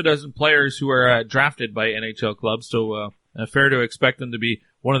got half a dozen players who are drafted by NHL clubs, so fair to expect them to be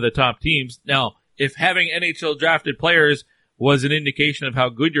one of the top teams. Now, if having NHL drafted players was an indication of how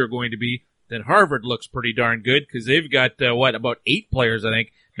good you're going to be, then Harvard looks pretty darn good because they've got, about 8 players, I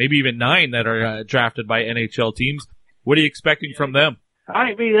think, maybe even 9 that are drafted by NHL teams. What are you expecting from them?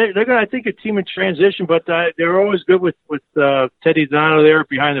 I mean, they're going to, I think, a team in transition, but they're always good with Teddy Donato there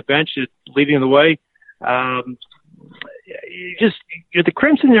behind the bench, leading the way. The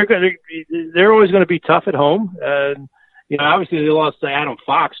Crimson, they're always going to be tough at home. Obviously they lost Adam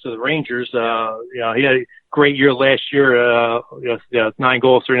Fox to the Rangers. He had a great year last year. 9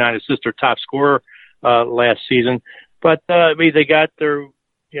 goals, 39 assists, their top scorer last season. But they got their,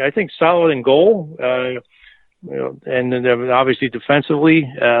 I think, solid in goal. And then obviously defensively,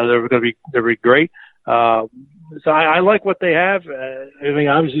 they're going to be great. So I like what they have.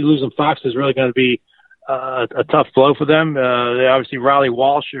 Obviously losing Fox is really going to be a tough blow for them. They obviously Riley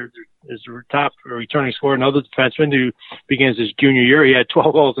Walsh is their top returning scorer, another defenseman who begins his junior year. He had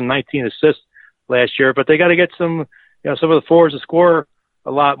 12 goals and 19 assists last year, but they got to get some of the forwards to score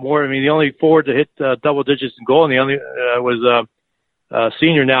a lot more. I mean, the only forward to hit double digits in goal, and the only was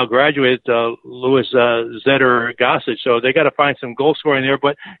senior now graduate, Louis Zetter Gossage. So they got to find some goal scoring there,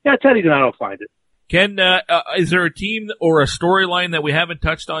 but Teddy Donato will find it. Ken, is there a team or a storyline that we haven't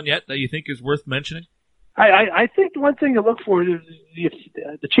touched on yet that you think is worth mentioning? I think one thing to look for is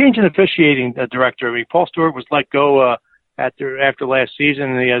the change in officiating director. I mean, Paul Stewart was let go after last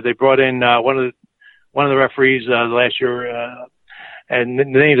season. They brought in one of the referees last year, and the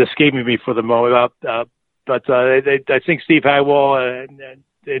names escaped me for the moment. But I think Steve Hagwell, I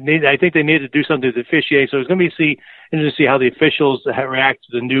think they need to do something to the officiating. So it's going to be interesting to see how the officials react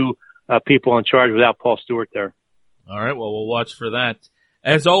to the new people in charge without Paul Stewart there. All right, well, we'll watch for that.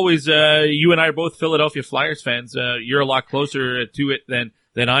 As always, you and I are both Philadelphia Flyers fans. You're a lot closer to it than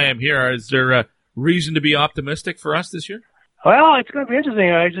I am here. Is there a reason to be optimistic for us this year? Well, it's going to be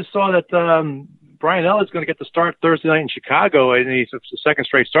interesting. I just saw that Brian Elliott's going to get the start Thursday night in Chicago, and he's the second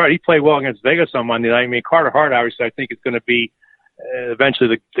straight start. He played well against Vegas on Monday night. I mean, Carter Hart, obviously, I think is going to be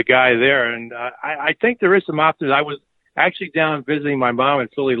eventually the guy there. And I think there is some optimism. I was actually down visiting my mom in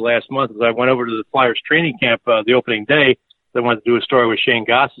Philly last month as I went over to the Flyers training camp the opening day. I wanted to do a story with Shane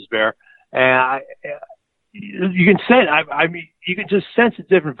Gossesbear, and you can sense. You can just sense a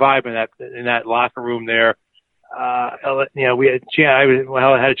different vibe in that locker room there. I had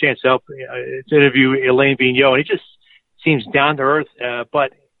a chance to help to interview Elaine Vigneault, and he just seems down to earth, and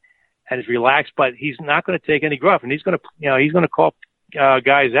is relaxed. But he's not going to take any gruff, and he's going to call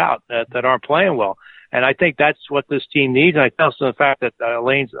guys out that aren't playing well. And I think that's what this team needs. And I also the fact that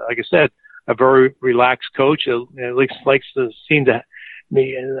Elaine's, like I said, a very relaxed coach. At least likes to seem to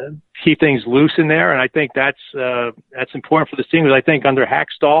keep things loose in there, and I think that's important for this team. Because I think under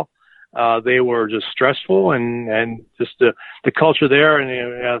Hackstall, they were just stressful, and just the culture there.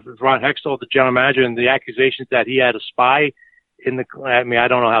 And Ron Hextall, the general manager, and the accusations that he had a spy in the. I mean, I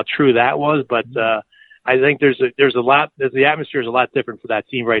don't know how true that was, but I think there's a lot. The atmosphere is a lot different for that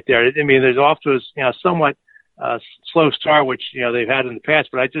team right there. I mean, there's off to a somewhat slow start, which they've had in the past,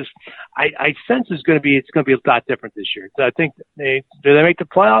 but I sense it's going to be a lot different this year. So I think do they make the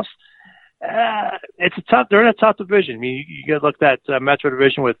playoffs? They're in a tough division. I mean, you got to look at that Metro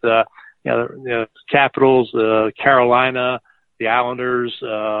division with the Capitals, Carolina, the Islanders,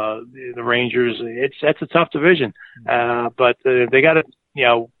 the Rangers. That's a tough division, but they got to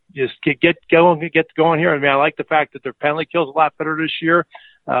just get going here. I mean, I like the fact that their penalty kill's a lot better this year.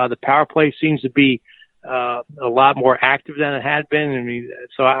 The power play seems to be a lot more active than it had been. I mean,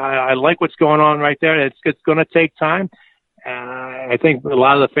 so I like what's going on right there. It's going to take time. I think a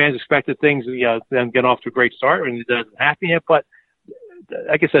lot of the fans expected things, them get off to a great start, and it doesn't happen yet. But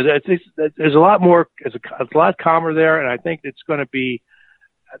like I said, there's a lot more, it's a lot calmer there, and I think it's going to be,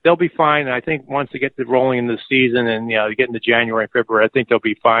 they'll be fine. And I think once they get to rolling in the season and get into January and February, I think they'll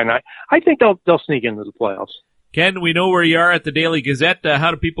be fine. I think they'll sneak into the playoffs. Ken, we know where you are at the Daily Gazette.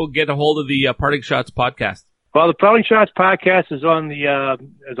 How do people get a hold of the Parting Schotts podcast? Well, the Parting Schotts podcast is on the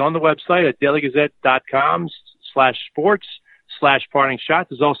website at dailygazette.com/sports/Parting Schotts.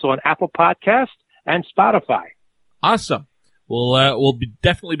 It's also on Apple Podcast and Spotify. Awesome. We'll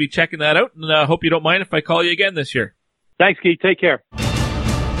definitely be checking that out, and I hope you don't mind if I call you again this year. Thanks, Keith. Take care.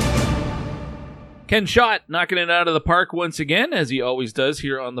 Ken Schott knocking it out of the park once again, as he always does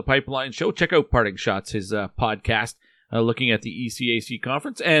here on the Pipeline Show. Check out Parting Schotts, his podcast, looking at the ECAC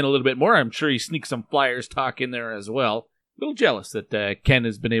Conference and a little bit more. I'm sure he sneaks some Flyers talk in there as well. A little jealous that Ken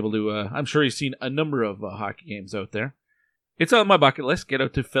has been able to, I'm sure he's seen a number of hockey games out there. It's on my bucket list, get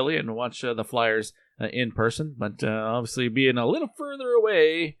out to Philly and watch the Flyers in person, but obviously being a little further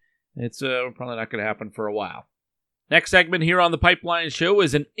away, it's probably not going to happen for a while. Next segment here on the Pipeline Show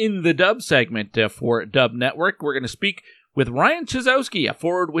is an In the Dub segment for Dub Network. We're going to speak with Ryan Chyzowski, a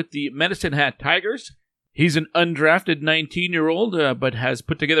forward with the Medicine Hat Tigers. He's an undrafted 19-year-old, but has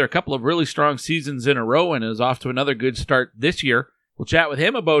put together a couple of really strong seasons in a row and is off to another good start this year. We'll chat with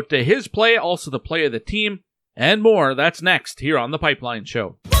him about his play, also the play of the team, and more. That's next here on The Pipeline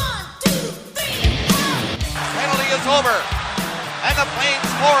Show. 1, 2, 3, penalty is over, and the Plains,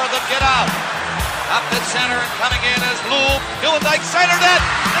 4 of them get out. Up at center and coming in is Loeb. Newendijk center net.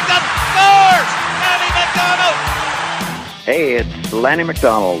 McDonald scores! Lanny McDonald! Hey, it's Lanny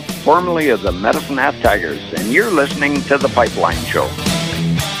McDonald, formerly of the Medicine Hat Tigers, and you're listening to The Pipeline Show.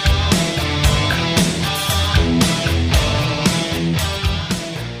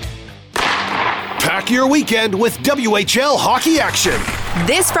 Pack your weekend with WHL hockey action.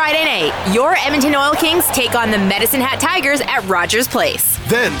 This Friday night, your Edmonton Oil Kings take on the Medicine Hat Tigers at Rogers Place.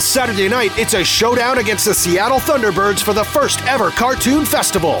 Then Saturday night, it's a showdown against the Seattle Thunderbirds for the first ever cartoon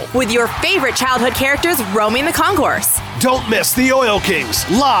festival, with your favorite childhood characters roaming the concourse. Don't miss the Oil Kings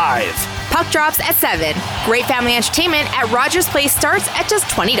live. Puck drops at 7. Great family entertainment at Rogers Place starts at just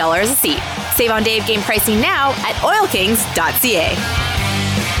 $20 a seat. Save on day of game pricing now at oilkings.ca.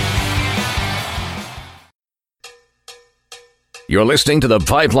 You're listening to The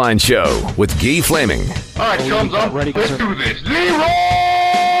Pipeline Show with Guy Flaming. All right, thumbs up. Let's do this. Leroy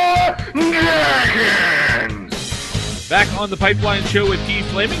Jenkins! Back on The Pipeline Show with Guy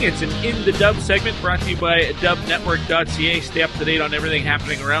Flaming. It's an In the Dub segment brought to you by dubnetwork.ca. Stay up to date on everything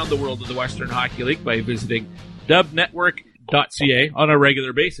happening around the world of the Western Hockey League by visiting dubnetwork.ca on a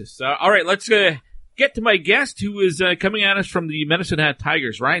regular basis. All right, let's get to my guest, who is coming at us from the Medicine Hat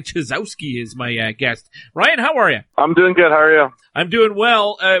Tigers. Ryan Chyzowski is my guest. Ryan, how are you? I'm doing good. How are you? I'm doing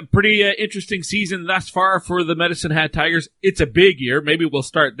well. Pretty interesting season thus far for the Medicine Hat Tigers. It's a big year. Maybe we'll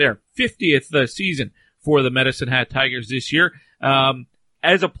start there. 50th season for the Medicine Hat Tigers this year.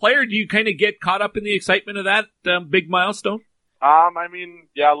 As a player, do you kind of get caught up in the excitement of that big milestone? I mean,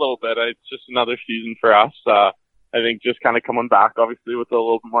 yeah, a little bit. It's just another season for us. I think just kind of coming back, obviously, with a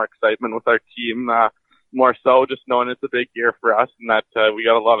little bit more excitement with our team, more so just knowing it's a big year for us and that we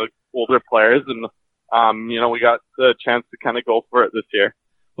got a lot of older players and, we got the chance to kind of go for it this year.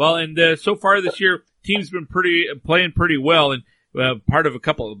 Well, and so far this year, team's been playing pretty well, and part of a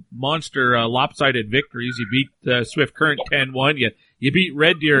couple of monster lopsided victories. You beat Swift Current 10-1. You beat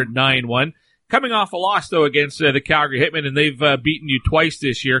Red Deer 9-1. Coming off a loss, though, against the Calgary Hitmen, and they've beaten you twice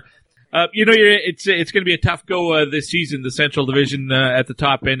this year. It's going to be a tough go this season. The Central Division at the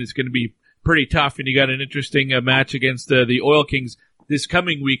top end is going to be pretty tough, and you got an interesting match against the Oil Kings this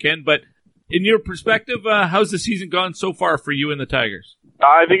coming weekend. But in your perspective, how's the season gone so far for you and the Tigers?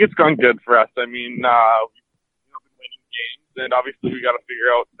 I think it's gone good for us. I mean, we've been winning games, and obviously we got to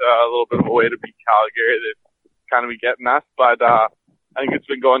figure out a little bit of a way to beat Calgary that's kind of be getting us. But I think it's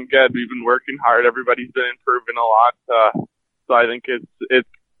been going good. We've been working hard. Everybody's been improving a lot. So I think it's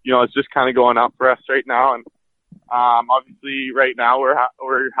just kind of going up for us right now. And obviously right now we're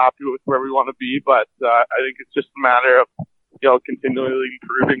happy with where we want to be, but I think it's just a matter of continually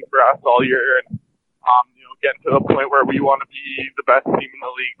improving for us all year and getting to the point where we want to be the best team in the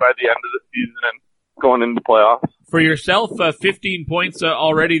league by the end of the season and going into playoffs. For yourself, 15 points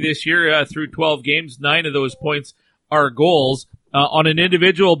already this year through 12 games. 9 of those points are goals. On an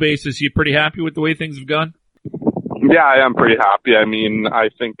individual basis, you pretty happy with the way things have gone? Yeah, I am pretty happy. I mean, I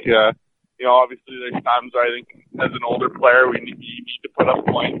think, obviously there's times where I think as an older player, you need to put up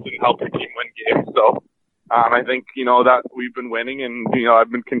points and help your team win games. So, I think, that we've been winning and,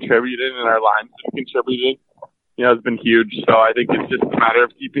 I've been contributing and our line's been contributing, has been huge. So I think it's just a matter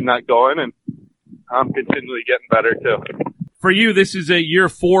of keeping that going and continually getting better too. For you, this is a year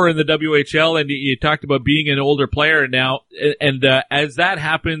 4 in the WHL, and you talked about being an older player now. And as that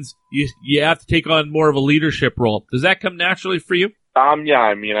happens, you have to take on more of a leadership role. Does that come naturally for you? Yeah.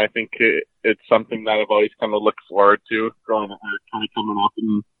 I mean, I think it's something that I've always kind of looked forward to, kind of coming up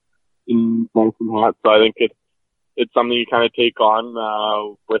in Medicine Hat. So I think it's something you kind of take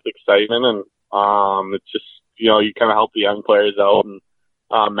on with excitement, and it's just you kind of help the young players out and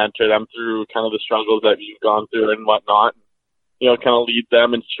mentor them through kind of the struggles that you've gone through and whatnot. Kind of lead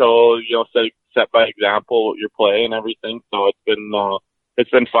them and show, set by example your play and everything. So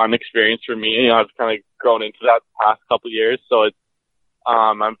it's been fun experience for me. I've kind of grown into that the past couple of years. So it's,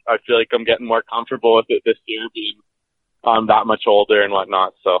 I feel like I'm getting more comfortable with it this year being, that much older and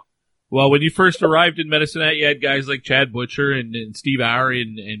whatnot. So. Well, when you first arrived in Medicine Hat, you had guys like Chad Butcher and Steve Oury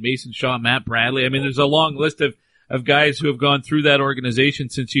and Mason Shaw, Matt Bradley. I mean, there's a long list of guys who have gone through that organization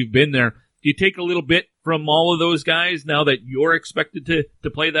since you've been there. Do you take a little bit from all of those guys now that you're expected to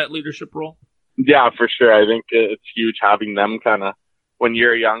play that leadership role? Yeah, for sure. I think it's huge having them kind of, when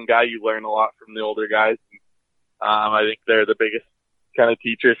you're a young guy, you learn a lot from the older guys. I think they're the biggest kind of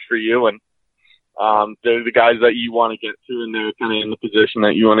teachers for you, and they're the guys that you want to get to, and they're kind of in the position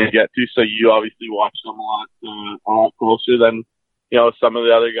that you want to get to. So you obviously watch them a lot closer than, you know, some of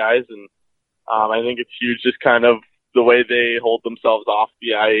the other guys. And I think it's huge, just kind of the way they hold themselves off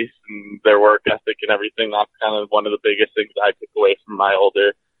the ice and their work ethic and everything. That's kind of one of the biggest things I took away from my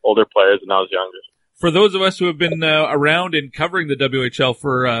older players when I was younger. For those of us who have been around and covering the WHL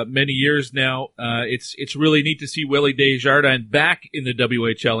for many years now, it's really neat to see Willie Desjardins back in the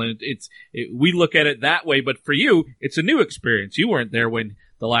WHL, and we look at it that way. But for you, it's a new experience. You weren't there when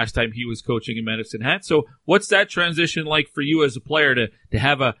the last time he was coaching in Medicine Hat. So what's that transition like for you as a player to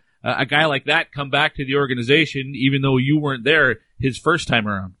have a guy like that come back to the organization, even though you weren't there his first time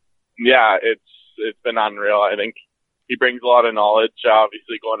around? Yeah, it's been unreal. I think he brings a lot of knowledge,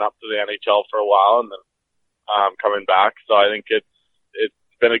 obviously going up to the NHL for a while and then coming back. So I think it's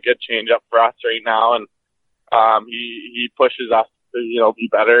been a good change up for us right now, and he pushes us to, you know, be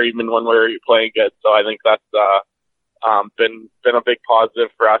better even when we're playing good. So I think that's been a big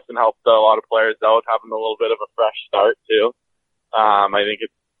positive for us and helped a lot of players out, having a little bit of a fresh start too. I think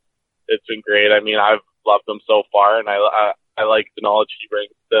it's been great. I mean, I've loved him so far, and I like the knowledge he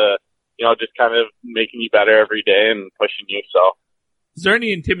brings to, you know, just kind of making you better every day and pushing you. So, is there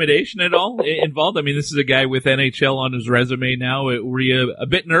any intimidation at all involved? I mean, this is a guy with NHL on his resume now. Were you a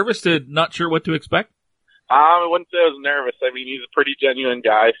bit nervous, not sure what to expect? I wouldn't say I was nervous. I mean, he's a pretty genuine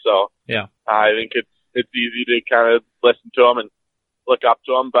guy, so yeah, I think it's easy to kind of listen to him and look up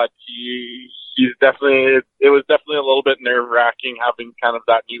to him. But it was definitely a little bit nerve wracking having kind of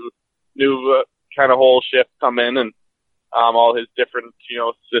that new kind of whole shift come in and all his different, you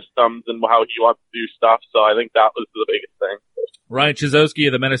know, systems and how he wants to do stuff. So I think that was the biggest thing. Ryan Chyzowski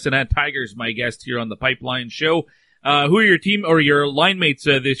of the Medicine Hat Tigers, my guest here on the Pipeline Show. Who are your team or your line mates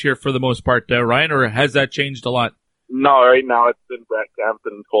this year for the most part, Ryan, or has that changed a lot? No, right now it's been Brett Kemp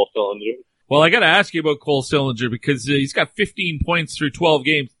and Cole Sillinger. Well, I got to ask you about Cole Sillinger because he's got 15 points through 12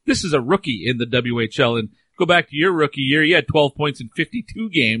 games. This is a rookie in the WHL, and go back to your rookie year, you had 12 points in 52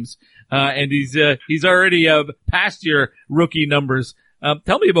 games. And he's already past your rookie numbers.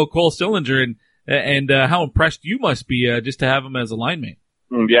 Tell me about Cole Sillinger and how impressed you must be just to have him as a line mate.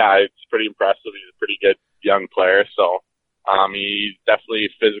 Yeah, it's pretty impressive. He's a pretty good young player, so he's definitely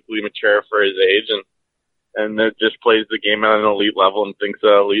physically mature for his age, and just plays the game at an elite level and thinks at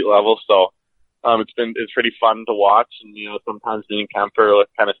an elite level. So it's pretty fun to watch, and you know, sometimes me and Kemper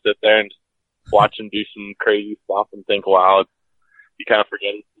kind of sit there and just watch him do some crazy stuff and think, wow, you kind of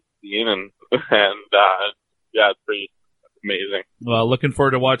forget it. And yeah, it's pretty amazing. Well, looking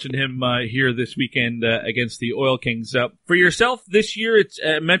forward to watching him here this weekend against the Oil Kings. For yourself this year, it's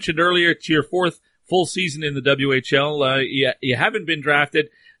mentioned earlier, it's your fourth full season in the WHL. You haven't been drafted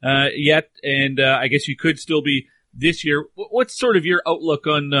yet, and I guess you could still be this year. What's sort of your outlook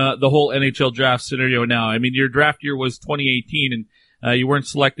on the whole NHL draft scenario now? I mean, your draft year was 2018, and you weren't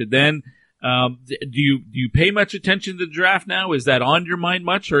selected then. Do you pay much attention to the draft now? Is that on your mind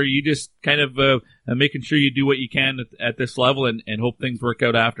much, or are you just kind of making sure you do what you can at this level and hope things work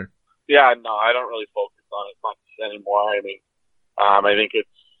out after? Yeah, no, I don't really focus on it much anymore. I mean, I think it's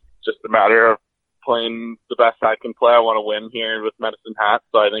just a matter of playing the best I can play. I want to win here with Medicine Hat,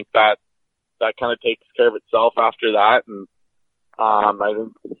 so I think that kind of takes care of itself after that. And I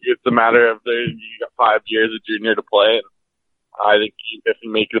think it's a matter of you got 5 years of junior to play, and I think if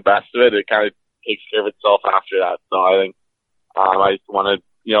you make the best of it, it kind of takes care of itself after that. So I think I just want to,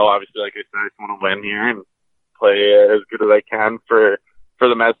 you know, obviously, like I said, I just want to win here and play as good as I can for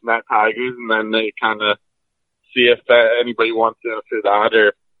the Medicine Hat Tigers, and then they kind of see if anybody wants it after that,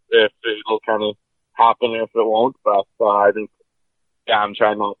 or if it'll kind of happen, or if it won't. But I think, yeah, I'm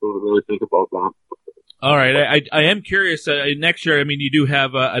trying not to really think about that. All right, I am curious. Next year, I mean, you do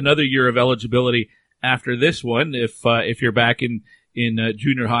have another year of eligibility after this one, if you're back in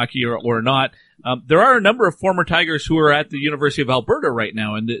junior hockey or not. There are a number of former Tigers who are at the University of Alberta right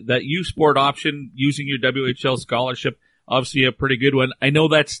now, and that U Sport option using your WHL scholarship, obviously a pretty good one. I know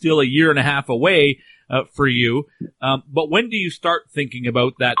that's still a year and a half away for you, but when do you start thinking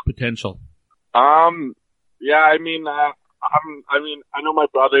about that potential? Yeah, I mean, I know my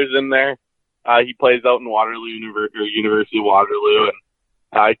brother's in there. He plays out in University of Waterloo, and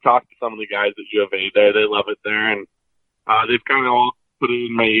I talked to some of the guys at U of A there. They love it there, and they've kind of all put it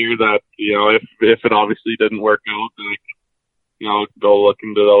in my ear that, you know, if it obviously didn't work out, then I could, you know, go look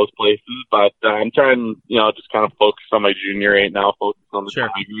into those places. But I'm trying, you know, just kind of focus on my junior right now, focus on the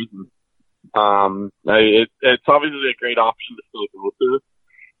Tigers. And, it's obviously a great option to still go to.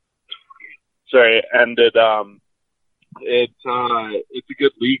 Sorry, and it's a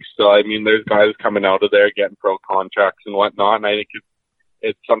good league still. I mean, there's guys coming out of there getting pro contracts and whatnot, and I think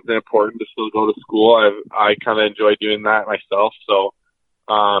it's something important to still go to school. I kind of enjoy doing that myself. So,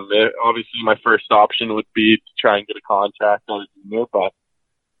 obviously my first option would be to try and get a contract on a junior, but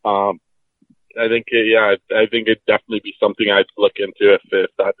I think it'd definitely be something I'd look into if that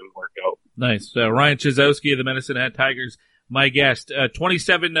didn't work out. Nice. Ryan Chyzowski of the Medicine Hat Tigers, my guest.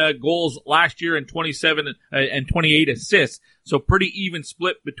 27 goals last year and 27 and 28 assists. So pretty even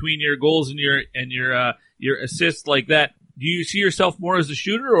split between your goals and your assists like that. Do you see yourself more as a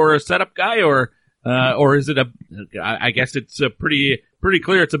shooter or a setup guy, or is it I guess it's pretty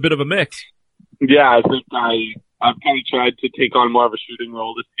clear it's a bit of a mix. Yeah, I think I've kind of tried to take on more of a shooting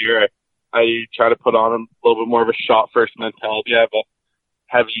role this year. I try to put on a little bit more of a shot first mentality. I have a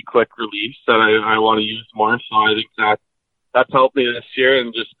heavy, quick release that I want to use more. So I think that's helped me this year,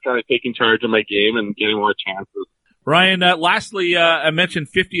 and just kind of taking charge of my game and getting more chances. Ryan, lastly, I mentioned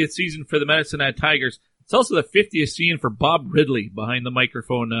 50th season for the Medicine Hat Tigers. It's also the 50th season for Bob Ridley behind the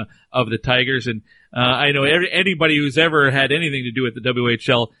microphone of the Tigers. And I know anybody who's ever had anything to do with the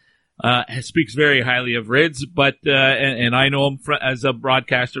WHL speaks very highly of Rids, but and I know him as a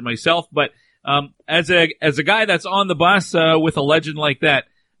broadcaster myself. But as a guy that's on the bus with a legend like that,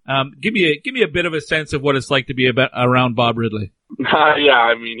 give me a bit of a sense of what it's like to be around Bob Ridley. Yeah,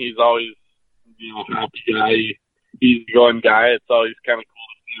 I mean, he's always a happy guy, easygoing guy. It's always kind of cool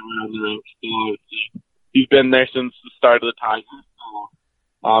to see him around the rink still. He's been there since the start of the Tigers,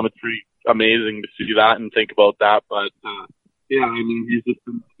 so it's pretty amazing to see that and think about that. But yeah, I mean, he's just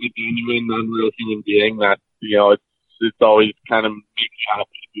a genuine, unreal human being that it's always kind of makes me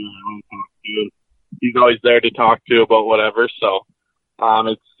happy to be around and talk to. He's always there to talk to about whatever. So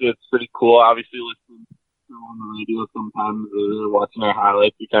it's pretty cool. Obviously, listening on the radio sometimes, watching our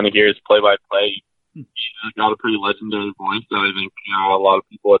highlights, you kind of hear his play-by-play. He's got a pretty legendary voice that I think a lot of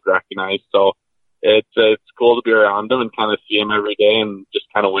people would recognize. So it's cool to be around him and kind of see him every day and just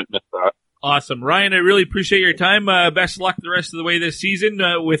kind of witness that. Awesome. Ryan, I really appreciate your time. Best of luck the rest of the way this season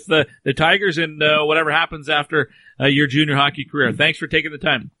with the Tigers and whatever happens after your junior hockey career. Thanks for taking the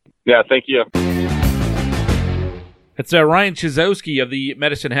time. Yeah, thank you. It's Ryan Chyzowski of the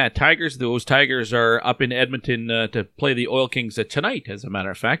Medicine Hat Tigers. Those Tigers are up in Edmonton to play the Oil Kings tonight, as a matter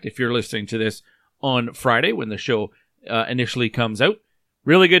of fact, if you're listening to this on Friday when the show initially comes out.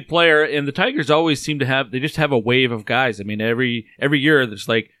 Really good player, and the Tigers always seem to have a wave of guys. I mean, every year there's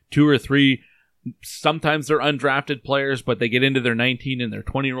like 2 or 3, sometimes they're undrafted players, but they get into their 19 and their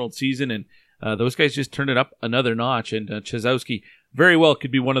 20-year-old season, and those guys just turn it up another notch, and Chyzowski very well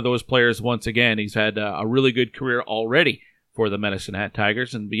could be one of those players once again. He's had a really good career already for the Medicine Hat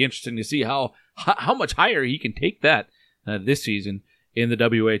Tigers, and it'd be interesting to see how much higher he can take that this season in the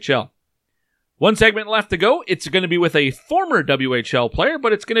WHL. One segment left to go. It's going to be with a former WHL player,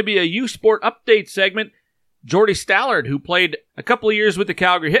 but it's going to be a U Sport update segment. Jordy Stallard, who played a couple of years with the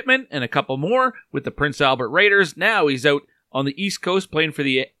Calgary Hitmen and a couple more with the Prince Albert Raiders. Now he's out on the East Coast playing for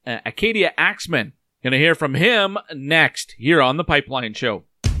the Acadia Axemen. Going to hear from him next here on The Pipeline Show.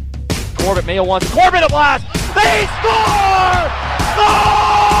 Corbett Mayo wants Corbett a blast. They score!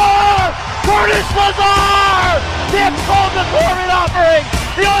 Score! Curtis Lazar! The Colton Corbett offering.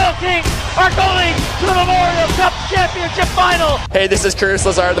 The Oil Kings are going to the Memorial Cup Championship Final. Hey, this is Curtis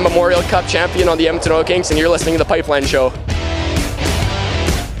Lazar, the Memorial Cup champion on the Edmonton Oil Kings, and you're listening to The Pipeline Show.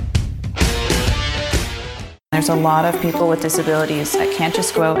 There's a lot of people with disabilities that can't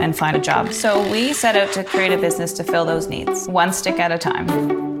just go out and find a job. So we set out to create a business to fill those needs, one stick at a time.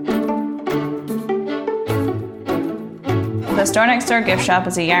 The Store Next Door Gift Shop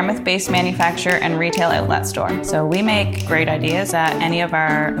is a Yarmouth-based manufacturer and retail outlet store. So we make great ideas that any of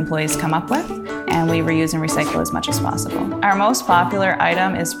our employees come up with, and we reuse and recycle as much as possible. Our most popular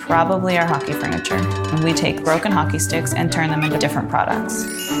item is probably our hockey furniture. We take broken hockey sticks and turn them into different products.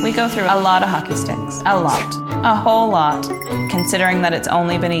 We go through a lot of hockey sticks. A whole lot. Considering that it's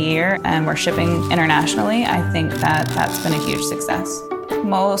only been a year and we're shipping internationally, I think that's been a huge success.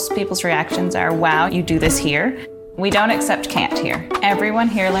 Most people's reactions are, wow, you do this here? We don't accept can't here. Everyone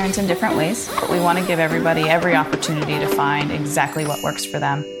here learns in different ways, but we want to give everybody every opportunity to find exactly what works for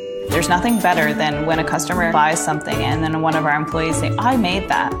them. There's nothing better than when a customer buys something and then one of our employees say, I made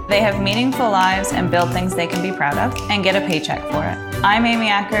that. They have meaningful lives and build things they can be proud of and get a paycheck for it. I'm Amy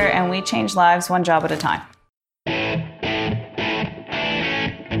Acker, and we change lives one job at a time.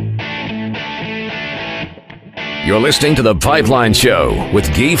 You're listening to The Pipeline Show with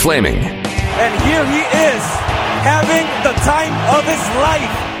Guy Flaming. And here he is, having the time of his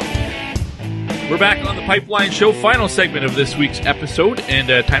life. We're back on The Pipeline Show, final segment of this week's episode, and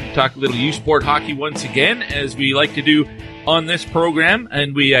time to talk a little U Sport hockey once again, as we like to do on this program,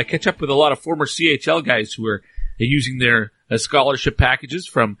 and we catch up with a lot of former CHL guys who are using their scholarship packages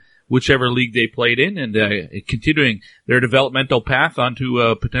from whichever league they played in, and continuing their developmental path onto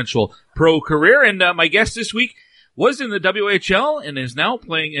a potential pro career. And my guest this week was in the WHL and is now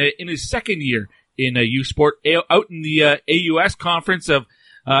playing in his second year in U Sport out in the AUS Conference of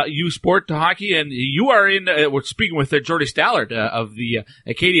U Sport hockey. And you are in, we're speaking with Jordy Stallard of the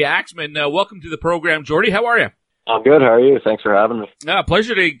Acadia Axemen. Welcome to the program, Jordy. How are you? I'm good. How are you? Thanks for having me.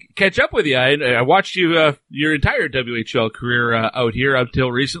 Pleasure to catch up with you. I watched you your entire WHL career out here up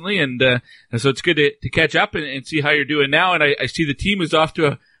till recently, and so it's good to catch up and see how you're doing now. And I see the team is off to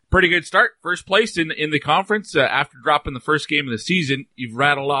a pretty good start. First place in the conference after dropping the first game of the season. You've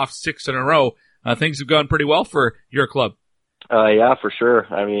rattled off 6 in a row. Things have gone pretty well for your club. Yeah, for sure.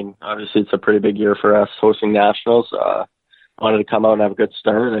 I mean, obviously it's a pretty big year for us hosting nationals. Wanted to come out and have a good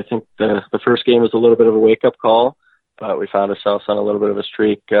start. I think the first game was a little bit of a wake-up call, but we found ourselves on a little bit of a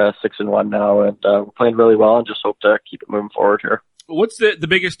streak, 6-1 now, and we're playing really well and just hope to keep it moving forward here. What's the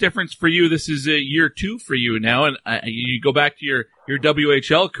biggest difference for you? This is year 2 for you now, and you go back to your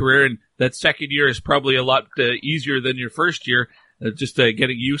WHL career, and that second year is probably a lot easier than your first year. Just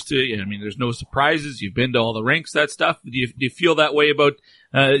getting used to, I mean, there's no surprises. You've been to all the rinks, that stuff. Do you feel that way about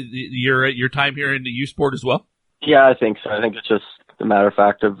your time here in the U Sport as well? Yeah, I think so. I think it's just a matter of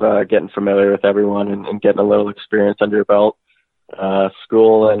fact of getting familiar with everyone and getting a little experience under your belt.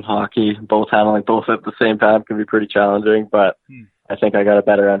 School and hockey, handling both at the same time can be pretty challenging, but I think I got a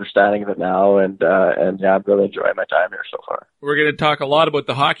better understanding of it now, and yeah, I'm really enjoying my time here so far. We're going to talk a lot about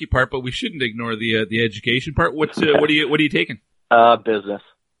the hockey part, but we shouldn't ignore the education part. What are you taking? Business.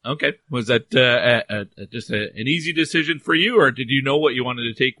 Okay. Was that just an easy decision for you, or did you know what you wanted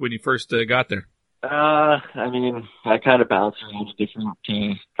to take when you first got there? I mean, I kind of bounced around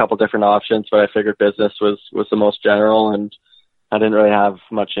a couple different options, but I figured business was the most general, and I didn't really have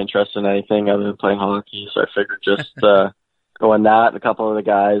much interest in anything other than playing hockey, so I figured just go in that, and a couple of the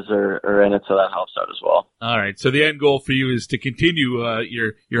guys are in it, so that helps out as well. All right, so the end goal for you is to continue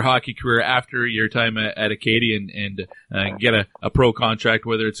your hockey career after your time at Acadia and get a pro contract,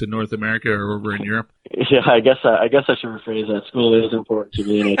 whether it's in North America or over in Europe. Yeah, I guess I should rephrase that. School is important to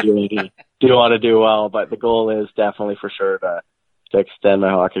me, and I do want to do well, but the goal is definitely for sure to extend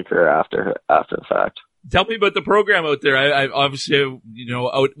my hockey career after the fact. Tell me about the program out there. I obviously,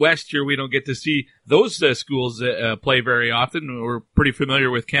 out west here, we don't get to see those schools play very often. We're pretty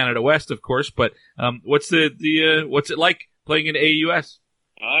familiar with Canada West, of course, but what's it like playing in AUS?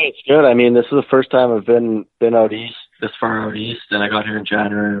 It's good. I mean, this is the first time I've been out east, this far out east, and I got here in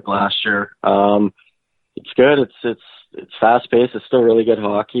January of last year. It's good. It's fast paced. It's still really good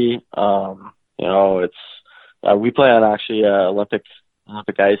hockey. We play on actually Olympic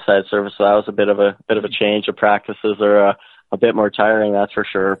ice side surface, so that was a bit of a change. The practices are a bit more tiring, that's for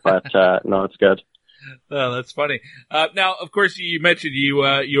sure. But no, it's good. Oh, that's funny. Now, of course, you mentioned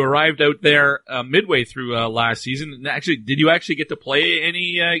you arrived out there midway through last season. Actually, did you actually get to play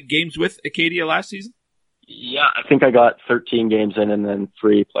any games with Acadia last season? Yeah, I think I got 13 games in and then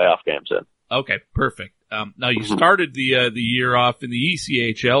 3 playoff games in. Okay, perfect. Now you started the year off in the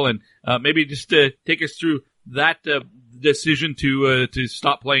ECHL, and maybe just take us through that decision to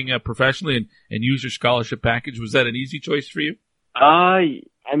stop playing professionally and use your scholarship package. Was that an easy choice for you? I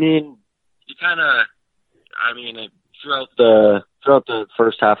mean, throughout the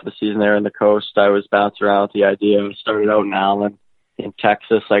first half of the season there in the coast, I was bouncing around with the idea. I started out in Allen, in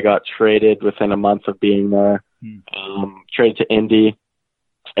Texas. I got traded within a month of being there. Traded to Indy,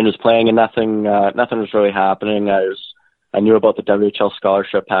 and was playing, and nothing was really happening. I knew about the WHL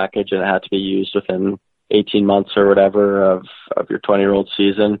scholarship package, and it had to be used within 18 months or whatever of your 20-year-old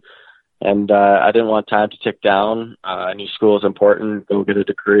season. And I didn't want time to tick down. I knew school was important, go get a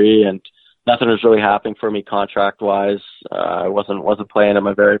degree, and nothing was really happening for me contract-wise. I wasn't playing at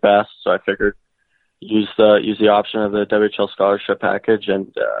my very best, so I figured use the option of the WHL scholarship package,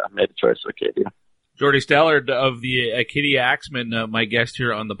 and made the choice of Acadia. Jordy Stallard of the Acadia Axemen, my guest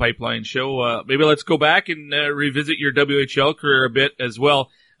here on the Pipeline Show. Maybe let's go back and revisit your WHL career a bit as well.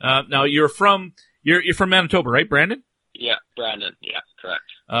 Now you're from Manitoba, right, Brandon? Yeah, Brandon. Yeah,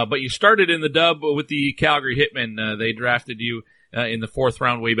 correct. But you started in the dub with the Calgary Hitmen. They drafted you in the 4th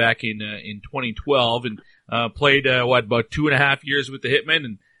round way back in 2012, and played about 2.5 years with the Hitmen,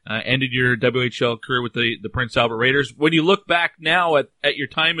 and ended your WHL career with the Prince Albert Raiders. When you look back now at your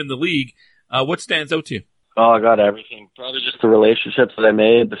time in the league, what stands out to you? Oh, I got everything. Probably just the relationships that I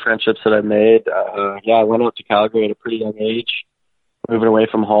made, the friendships that I made. I went out to Calgary at a pretty young age, moving away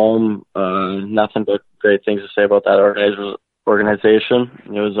from home. Nothing but great things to say about that organization.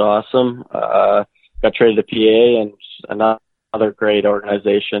 It was awesome. Got traded to PA and another great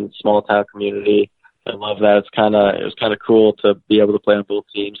organization, small town community. I love that. It was kind of cool to be able to play on both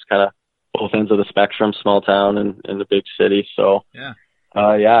teams, kind of both ends of the spectrum, small town and the big city. So yeah.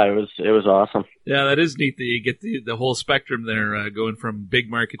 It was awesome. Yeah, that is neat that you get the whole spectrum there, going from big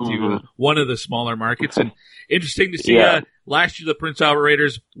market to one of the smaller markets. And interesting to see last year the Prince Albert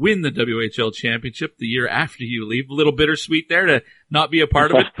Raiders win the WHL championship the year after you leave. A little bittersweet there to not be a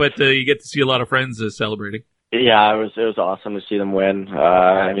part of it, but you get to see a lot of friends celebrating. Yeah, it was awesome to see them win.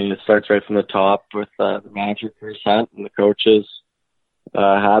 I mean, it starts right from the top with the manager, Chris Hunt, and the coaches.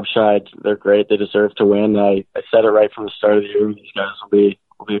 Habshide, they're great. They deserve to win. I said it right from the start of the year. These guys will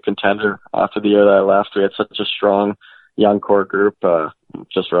be a contender after the year that I left. We had such a strong young core group.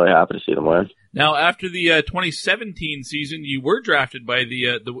 Just really happy to see them win. Now, after the 2017 season, you were drafted by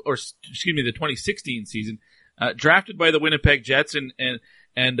the 2016 season, drafted by the Winnipeg Jets,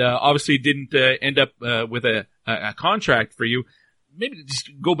 and obviously didn't end up with a contract for you. Maybe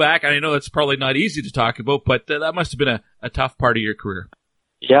just go back. I know that's probably not easy to talk about, but that must have been a tough part of your career.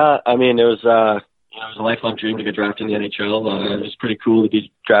 Yeah, I mean, it was a lifelong dream to get drafted in the NHL. It was pretty cool to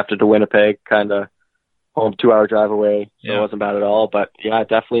be drafted to Winnipeg, kind of home 2-hour drive away, so it wasn't bad at all. But yeah,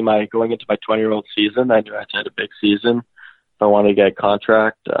 definitely going into my 20-year-old season, I knew I had to have a big season if I wanted to get a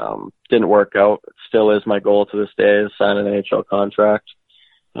contract. Didn't work out. It still is my goal to this day to sign an NHL contract.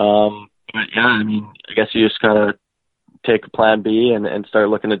 But yeah, I mean, I guess you just kind of take a plan B and start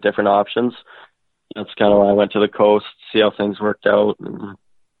looking at different options. That's kind of why I went to the coast, see how things worked out. And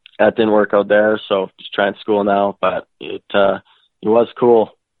that didn't work out there, so just trying school now. But it was cool,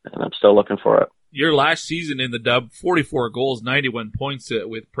 and I'm still looking for it. Your last season in the Dub, 44 goals, 91 points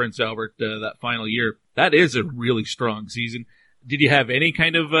with Prince Albert that final year. That is a really strong season. Did you have any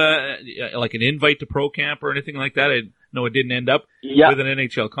kind of like an invite to pro camp or anything like that? I know it didn't end up with an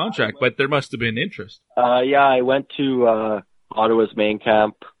NHL contract, but there must have been interest. I went to Ottawa's main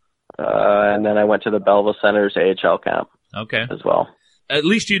camp, and then I went to the Belleville Center's AHL camp as well. At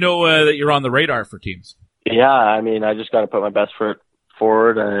least you know that you're on the radar for teams. Yeah, I mean, I just got to put my best foot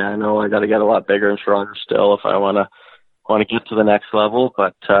forward. I know I got to get a lot bigger and stronger still if I want to get to the next level,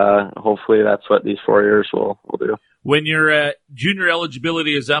 but hopefully that's what these 4 years will do. When your junior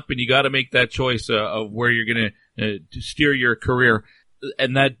eligibility is up and you got to make that choice of where you're going to steer your career,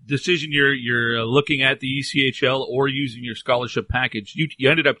 and that decision you're looking at the ECHL or using your scholarship package, you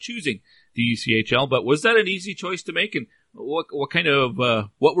ended up choosing the ECHL, but was that an easy choice to make? And what kind of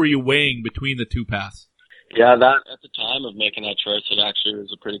what were you weighing between the two paths? Yeah, that at the time of making that choice, it actually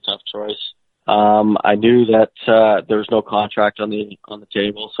was a pretty tough choice. I knew that there was no contract on the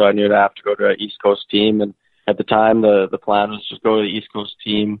table, so I knew I'd have to go to an East Coast team. And at the time, the plan was just go to the East Coast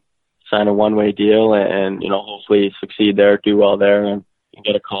team, sign a one-way deal, and hopefully succeed there, do well there, and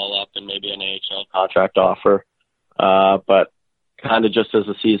get a call up and maybe an AHL contract offer. But kind of just as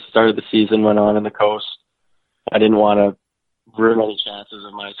the start of the season went on in the coast, I didn't want to ruin any chances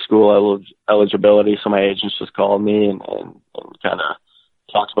of my school eligibility, so my agents just called me and kind of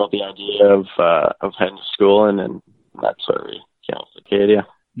talked about the idea of heading to school, and that's where we came up with Acadia.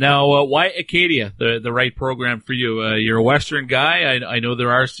 Now, why Acadia, the right program for you? You're a Western guy. I know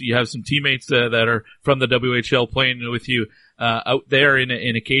you have some teammates that are from the WHL playing with you out there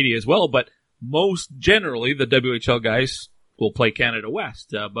in Acadia as well, but most generally the WHL guys will play Canada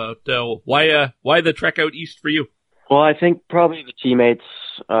West. But why the trek out east for you? Well, I think probably the teammates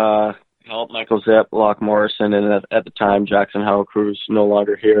helped. Michael Zip, Locke Morrison, and at the time Jackson Howell, who's no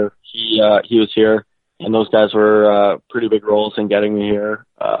longer here. He was here, and those guys were pretty big roles in getting me here.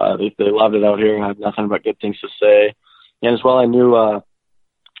 They loved it out here. I had nothing but good things to say. And as well, I knew a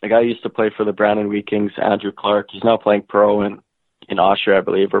guy who used to play for the Brandon Wheat-Kings, Andrew Clark. He's now playing pro in Austria, I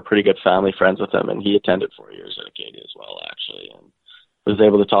believe. We're pretty good family friends with him, and he attended 4 years at Acadia as well, actually, and was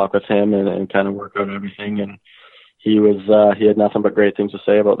able to talk with him and kind of work out everything. And he had nothing but great things to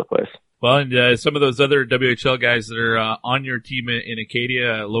say about the place. Well, and some of those other WHL guys that are on your team in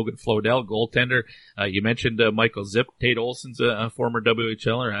Acadia, Logan Flodell, goaltender. You mentioned Michael Zip. Tate Olson's a former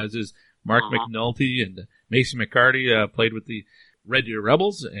WHLer, as is Mark McNulty, and Mason McCarty played with the Red Deer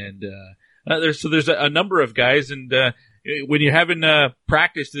Rebels. And there's a number of guys. And when you're having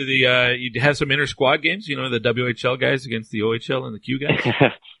practice, you have some inter-squad games, the WHL guys against the OHL and the Q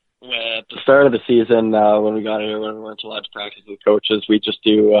guys? At the start of the season, when we got here, when we went to lodge practice with coaches, we just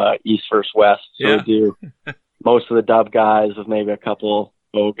do East versus West. So we do most of the Dub guys with maybe a couple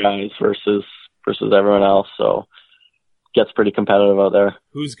O guys versus everyone else. So it gets pretty competitive out there.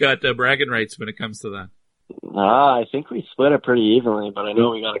 Who's got bragging rights when it comes to that? I think we split it pretty evenly, but I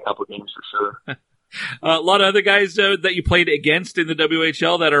know we got a couple games for sure. A lot of other guys that you played against in the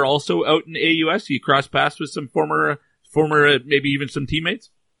WHL that are also out in AUS. You cross paths with some former former, maybe even some teammates?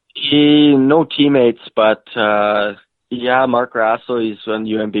 No teammates, but Mark Rassel, he's on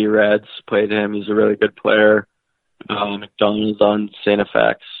UMB Reds, played him. He's a really good player. McDonald's on St.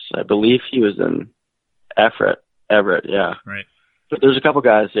 FX. I believe he was in Everett, yeah. Right. But there's a couple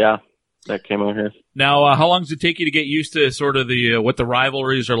guys, that came out here. Now, how long does it take you to get used to sort of the what the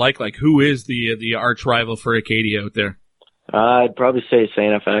rivalries are like? Like, who is the arch rival for Acadia out there? I'd probably say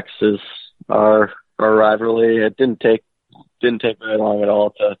St. FX is our rivalry. It didn't take very long at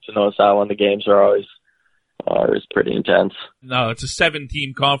all to notice that one. The games are always pretty intense. No, it's a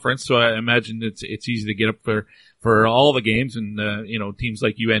 7-team conference, so I imagine it's easy to get up for all the games, and teams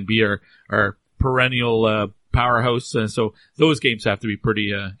like UNB are perennial powerhouse, so those games have to be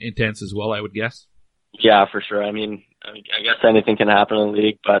pretty intense as well, I would guess. Yeah, for sure. I mean, I guess anything can happen in the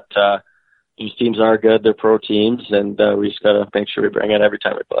league, but these teams are good. They're pro teams, and we just got to make sure we bring it every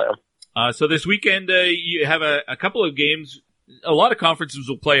time we play them. So this weekend, you have a couple of games. A lot of conferences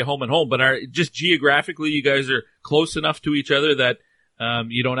will play home and home, but just geographically, you guys are close enough to each other that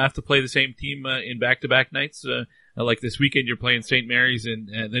you don't have to play the same team in back-to-back nights. Like this weekend, you're playing St. Mary's, and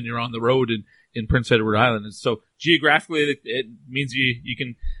then you're on the road in Prince Edward Island. And so geographically, it means you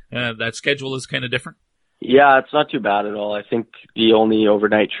can that schedule is kind of different. Yeah, it's not too bad at all. I think the only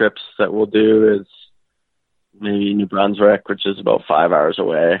overnight trips that we'll do is maybe New Brunswick, which is about 5 hours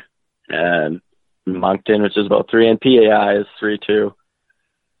away, and Moncton, which is about 3, and PAI is 3 too.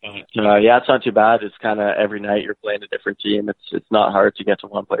 It's not too bad. It's kind of every night you're playing a different team. It's not hard to get to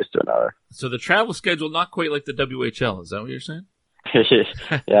one place to another. So the travel schedule, not quite like the WHL. Is that what you're saying?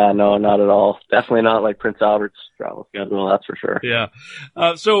 Yeah, no, not at all. Definitely not like Prince Albert's travel schedule, that's for sure. Yeah.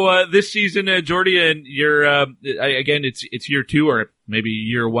 So this season, Jordy, and you're again, it's year 2 or maybe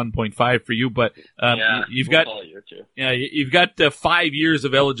year 1.5 for you, but you've got year 2. Yeah, you've got 5 years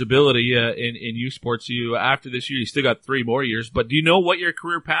of eligibility in U Sports. You after this year, you still got 3 more years. But do you know what your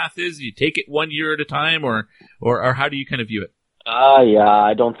career path is? Do you take it 1 year at a time, or how do you kind of view it?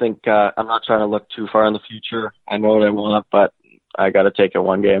 I don't think I'm not trying to look too far in the future. I know what I want, but I got to take it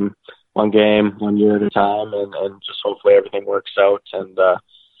one game, 1 year at a time, and just hopefully everything works out. And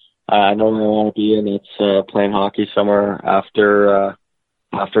I know where I want to be, and it's playing hockey somewhere after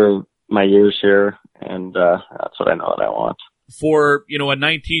my years here, and that's what I know that I want. For a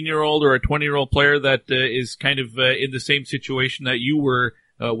 19-year-old or a 20-year-old player that is kind of in the same situation that you were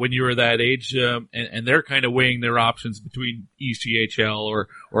when you were that age, and they're kind of weighing their options between ECHL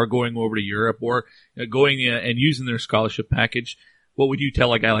or going over to Europe or going and using their scholarship package, what would you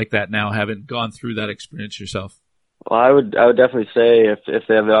tell a guy like that now, having gone through that experience yourself? Well, I would definitely say if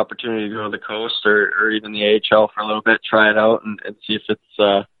they have the opportunity to go to the coast or even the AHL for a little bit, try it out and see if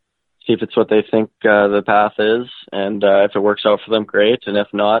it's what they think the path is, and if it works out for them, great. And if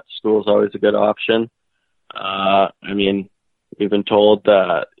not, school's always a good option. We've been told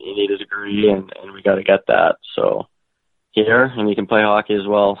that you need a degree, and we got to get that. So here, and you can play hockey as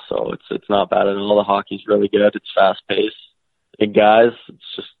well. So it's not bad at all. The hockey's really good. It's fast paced. Big guys.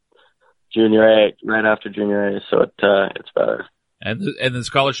 It's just junior A, right after junior A. So it's better. And the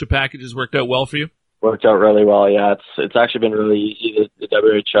scholarship package has worked out well for you? Worked out really well. Yeah, it's actually been really easy. The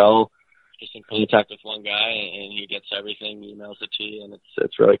WHL, just in contact with one guy, and he gets everything, emails it to you, and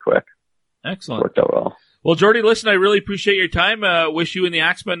it's really quick. Excellent. Worked out well. Well, Jordy, listen, I really appreciate your time. Wish you and the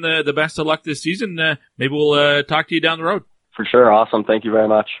Axemen the best of luck this season. Maybe we'll talk to you down the road. For sure. Awesome. Thank you very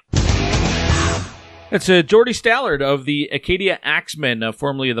much. It's Jordy Stallard of the Acadia Axemen,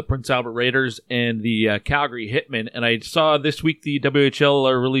 formerly of the Prince Albert Raiders and the Calgary Hitmen. And I saw this week the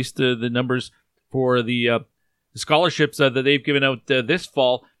WHL released the numbers for the scholarships that they've given out this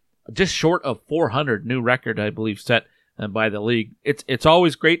fall, just short of 400, new record, I believe, set by the league. It's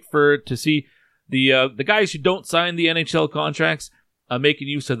always great to see the guys who don't sign the NHL contracts making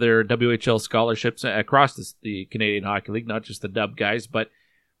use of their WHL scholarships across the Canadian Hockey League, not just the dub guys. But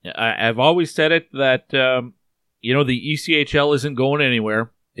I've always said it that the ECHL isn't going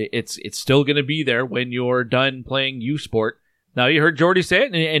anywhere. It's still going to be there when you're done playing U Sport. Now, you heard Jordy say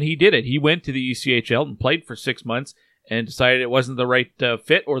it, and he did it. He went to the ECHL and played for 6 months and decided it wasn't the right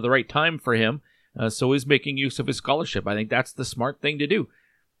fit or the right time for him, so he's making use of his scholarship. I think that's the smart thing to do.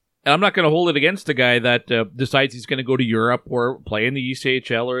 And I'm not going to hold it against a guy that decides he's going to go to Europe or play in the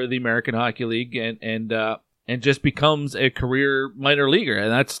ECHL or the American Hockey League and just becomes a career minor leaguer, and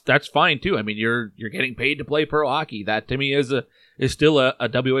that's fine too. I mean, you're getting paid to play pro hockey. That to me is still a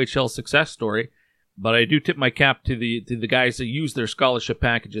WHL success story. But I do tip my cap to the guys that use their scholarship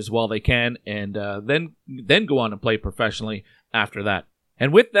packages while they can, and then go on and play professionally after that.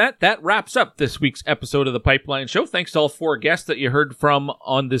 And with that, that wraps up this week's episode of The Pipeline Show. Thanks to all 4 guests that you heard from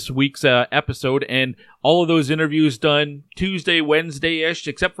on this week's episode, and all of those interviews done Tuesday, Wednesday-ish,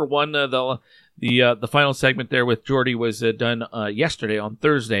 except for one. The final segment there with Jordy was done yesterday on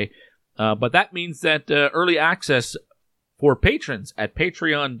Thursday. But that means that early access for patrons at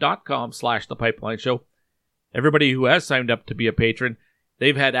patreon.com/thepipelineshow. Everybody who has signed up to be a patron,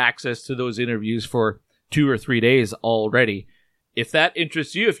 they've had access to those interviews for 2 or 3 days already. If that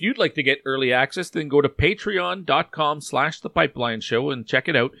interests you, if you'd like to get early access, then go to patreon.com/thepipelineshow and check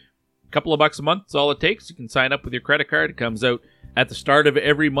it out. A couple of bucks a month is all it takes. You can sign up with your credit card. It comes out at the start of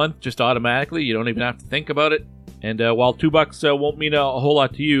every month just automatically. You don't even have to think about it. And while $2 won't mean a whole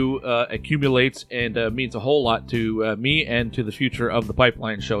lot to you, accumulates and means a whole lot to me and to the future of the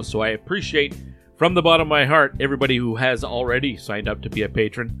Pipeline Show. So I appreciate from the bottom of my heart everybody who has already signed up to be a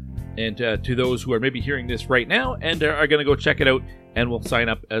patron. And to those who are maybe hearing this right now and are going to go check it out and will sign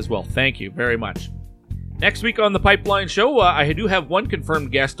up as well. Thank you very much. Next week on The Pipeline Show, I do have one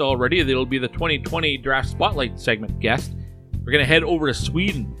confirmed guest already. It'll be the 2020 Draft Spotlight segment guest. We're going to head over to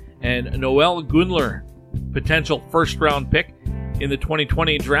Sweden, and Noel Gunler, potential first-round pick in the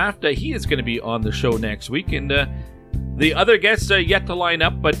 2020 draft, he is going to be on the show next week. And the other guests yet to line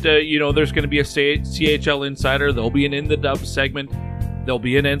up, but there's going to be a CHL Insider. There'll be an In the Dub segment. There'll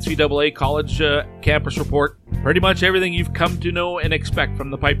be an NCAA College Campus Report. Pretty much everything you've come to know and expect from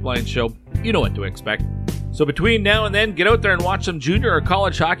the Pipeline Show. You know what to expect. So between now and then, get out there and watch some junior or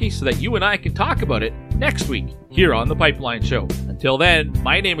college hockey so that you and I can talk about it next week here on the Pipeline Show. Until then,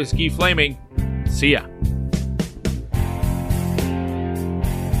 my name is Guy Flaming. See ya.